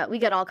 sometimes we got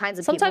all kinds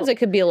of Sometimes people. it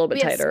could be a little bit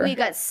tighter. We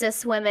got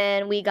cis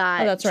women, we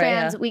got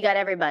trans, we got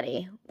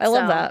everybody. I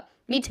love that.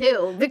 Me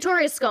too.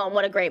 Victoria Scone,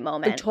 what a great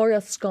moment.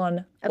 Victoria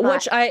Scone,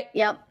 which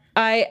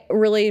I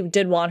really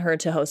did want her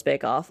to host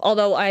Bake Off.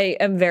 Although I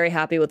am very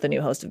happy with the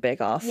new host of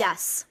Bake Off.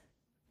 Yes.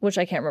 Which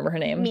I can't remember her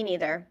name. Me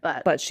neither,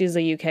 but she's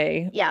a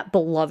UK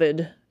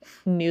beloved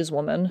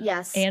newswoman.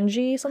 Yes.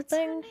 Angie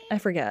something? I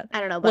forget. I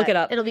don't know, but look it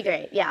up. It'll be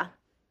great. Yeah.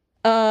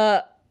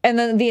 And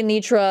then the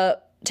Anitra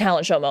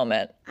talent show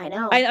moment. I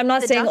know. I'm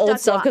not saying old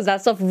stuff because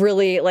that stuff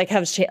really like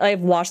has changed.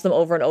 I've watched them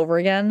over and over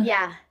again.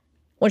 Yeah.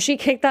 When she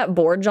kicked that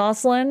board,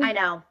 Jocelyn. I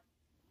know.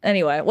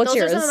 Anyway, what's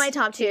yours? Those are some of my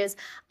top twos.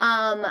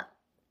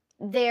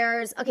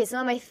 There's some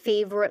of my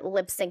favorite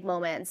lip sync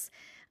moments.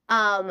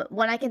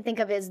 One I can think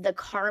of is the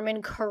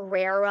Carmen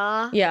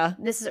Carrera. Yeah.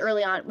 This is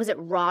early on. Was it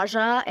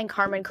Raja and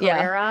Carmen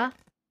Carrera?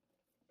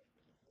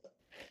 Yeah.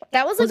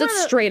 That was like it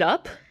straight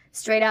up?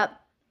 Straight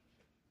up.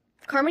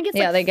 Carmen gets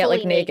they get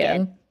like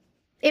naked.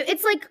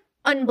 It's like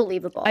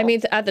unbelievable. I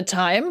mean, at the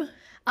time.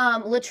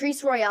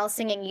 Latrice Royale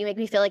singing "You Make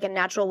Me Feel Like a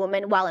Natural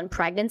Woman" while in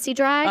pregnancy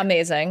drag.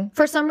 Amazing.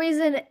 For some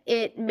reason,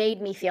 it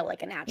made me feel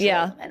like a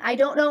natural woman. I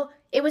don't know.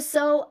 It was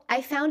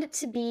I found it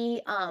to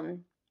be,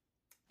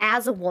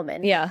 as a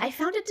woman, I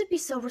found it to be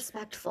so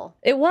respectful.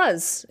 It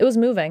was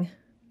moving.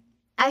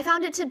 I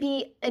found it to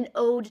be an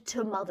ode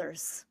to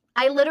mothers.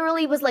 I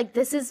literally was like,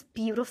 this is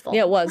beautiful.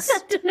 Yeah, it was.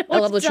 I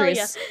love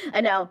Latrice. I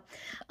know.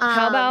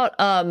 How about,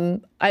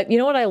 you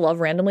know what I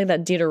love randomly?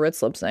 That Dieter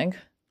Ritz lip sync.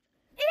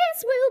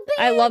 Yes, will be.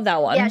 I love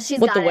that one. Yeah, she's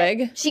with got the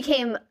wig. She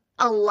came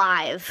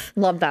alive.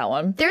 Love that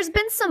one. There's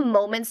been some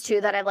moments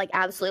too that I've like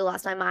absolutely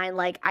lost my mind.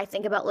 Like I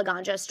think about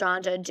Laganja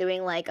Estranja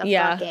doing like a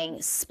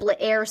fucking split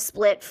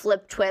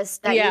flip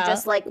twist that you're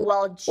just like,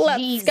 well,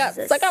 Jesus.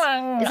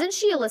 Isn't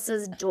she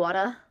Alyssa's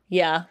daughter?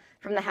 Yeah.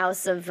 From the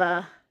house of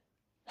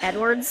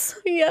Edwards.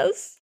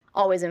 Yes.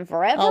 Always and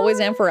forever.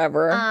 Always and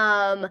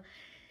forever.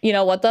 You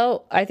know what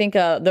though? I think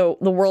the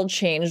world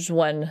changed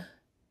when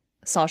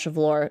Sasha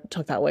Velour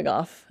took that wig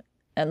off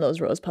and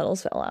those rose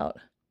petals fell out.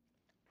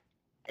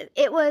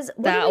 It was,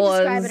 what did we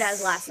describe it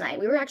as last night?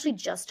 We were actually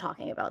just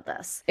talking about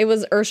this. It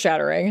was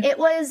earth-shattering. It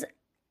was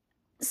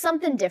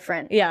something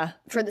different. Yeah.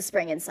 For the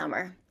spring and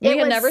summer. We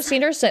had never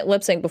seen her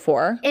lip sync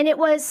before. And it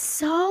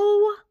was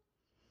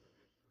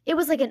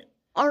like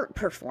art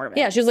performance.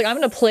 Yeah, she was like, I'm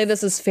going to play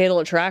this as Fatal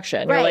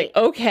Attraction. You're like,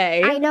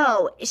 okay. I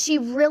know. She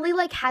really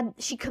like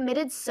she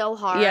committed so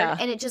hard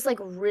and it just like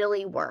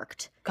really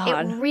worked.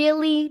 God. It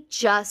really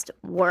just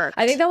worked.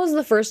 I think that was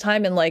the first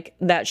time in like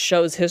that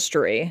show's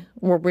history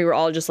where we were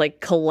all just like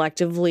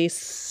collectively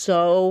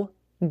so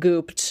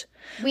gooped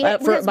by a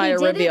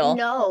reveal. We didn't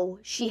know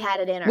she had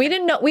it in her.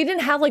 We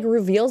didn't have like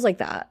reveals like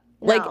that.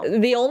 No.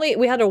 Like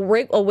we had a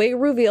wig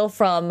reveal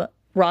from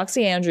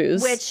Roxy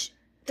Andrews. Which,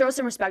 throw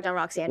some respect on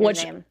Roxy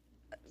Andrews' name.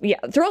 Yeah,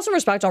 throw some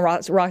respect on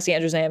Roxy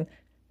Andrews' name.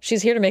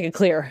 She's here to make it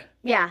clear.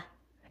 Yeah.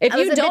 If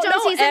you don't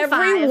know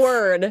every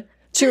word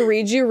to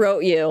Read You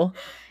Wrote You.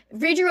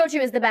 Read You Wrote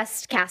You is the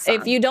best cast song.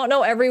 If you don't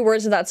know every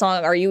word to that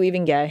song, are you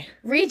even gay?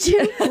 Read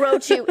You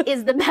Wrote You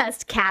is the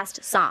best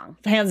cast song.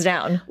 Hands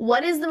down.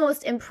 What is the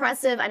most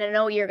impressive, and I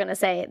know what you're going to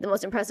say, the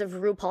most impressive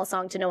RuPaul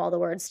song to know all the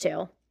words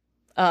to?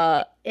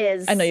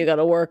 Is I Know You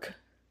Gotta Work.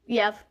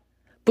 Yep.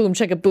 Boom,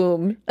 check it,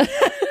 boom.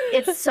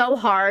 It's so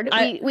hard.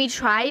 We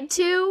tried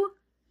to.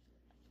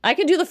 I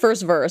can do the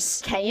first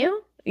verse. Can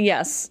you?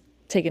 Yes.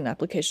 Taking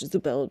applications to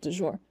Belle du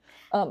Jour.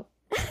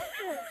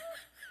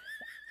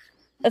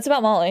 It's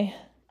about Molly.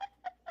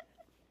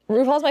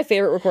 RuPaul's my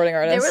favorite recording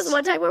artist. There was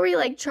one time where we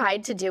like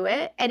tried to do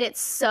it, and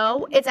it's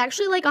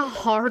actually like a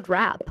hard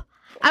rap.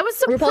 I was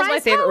surprised RuPaul's my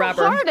favorite how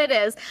hard it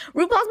is.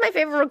 RuPaul's my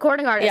favorite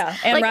recording artist. Yeah,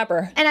 and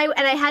rapper. And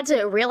I had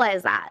to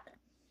realize that.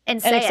 And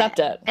accept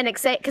it. And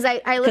accept because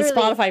I literally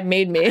Spotify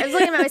made me. I was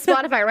looking at my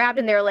Spotify Wrapped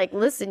and they were like,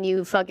 "Listen,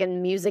 you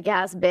fucking music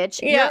ass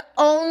bitch, you're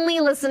only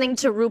listeing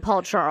to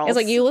RuPaul Charles." It's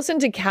like you listened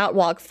to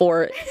Catwalk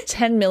for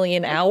 10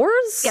 million hours.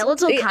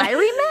 Skeletal Kai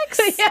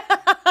remix. Yeah.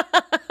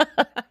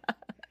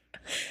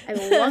 I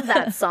love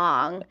that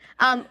song.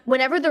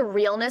 Whenever the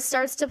realness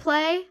starts to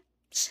play.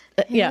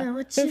 Yeah.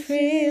 What you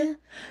feel,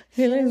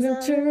 feelings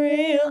are too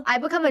real. I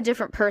become a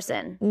different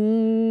person.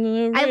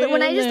 When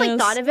I just like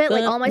thought of it,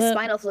 like all my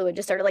spinal fluid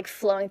just started like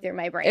flowing through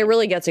my brain. It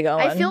really gets you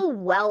going. I feel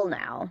well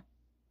now.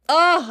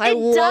 Oh, I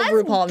love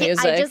RuPaul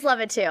music. I just love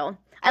it too.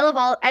 I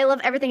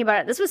love everything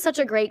about it. This was such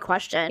a great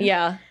question.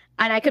 Yeah.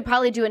 And I could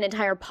probably do an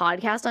entire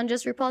podcast on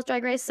just RuPaul's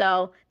Drag Race.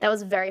 So that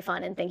was very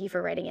fun. And thank you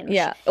for writing in.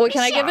 Yeah. Wait,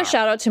 can I give a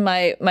shout out to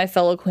my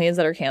fellow queens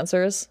that are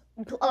cancers?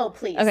 Oh,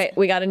 please. Okay.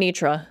 We got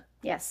Anitra.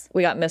 Yes.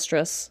 We got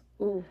Mistress.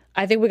 Ooh.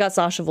 I think we got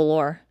Sasha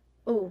Velour.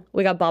 Ooh.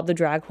 We got Bob the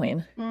Drag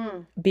Queen.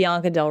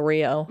 Bianca Del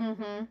Rio.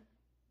 Mm-hmm.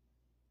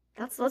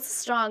 That's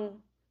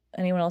strong.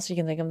 Anyone else you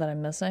can think of that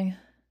I'm missing?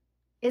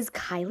 Is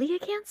Kylie a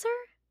Cancer?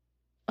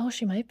 Oh,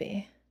 she might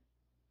be.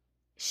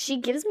 She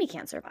gives me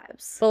Cancer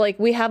vibes. But like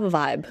we have a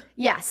vibe.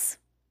 Yes.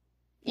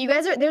 You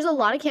guys there's a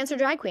lot of Cancer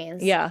drag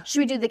queens. Yeah. Should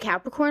we do the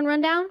Capricorn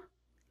rundown?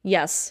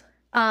 Yes.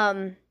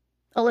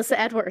 Alyssa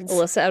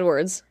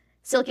Edwards.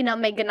 Silky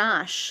Nutmeg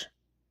Ganache.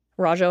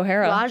 Raja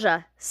O'Hara.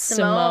 Raja.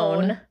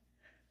 Simone.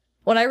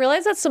 When I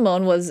realized that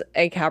Simone was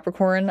a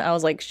Capricorn, I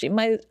was like,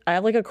 I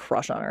have like a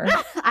crush on her.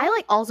 I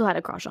like also had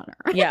a crush on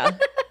her. Yeah.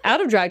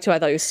 Out of Drag 2, I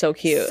thought he was so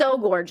cute. So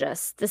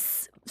gorgeous.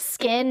 This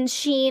skin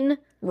sheen.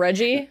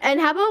 Reggie. And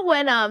how about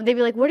when they'd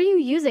be like, "What are you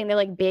using?" They're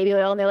like, "Baby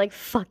oil," and they're like,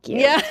 "Fuck you."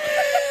 Yeah.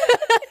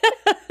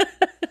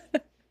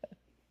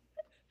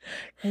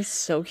 He's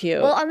so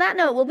cute. Well, on that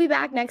note, we'll be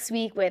back next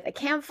week with a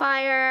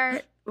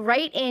campfire.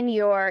 Write in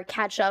your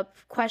catch-up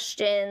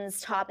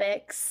questions,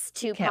 topics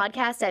to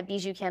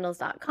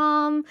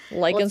podcast@bijoucandles.com.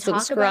 Like and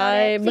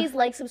subscribe. Please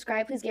like,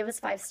 subscribe. Please give us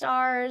 5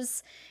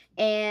 stars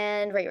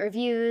and rate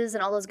reviews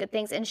and all those good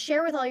things. And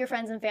share with all your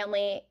friends and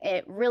family.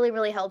 It really,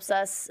 really helps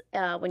us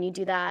when you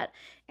do that.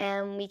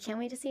 And we can't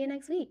wait to see you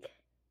next week.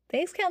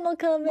 Thanks, Candle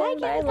Coven.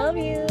 Bye, I love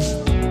you.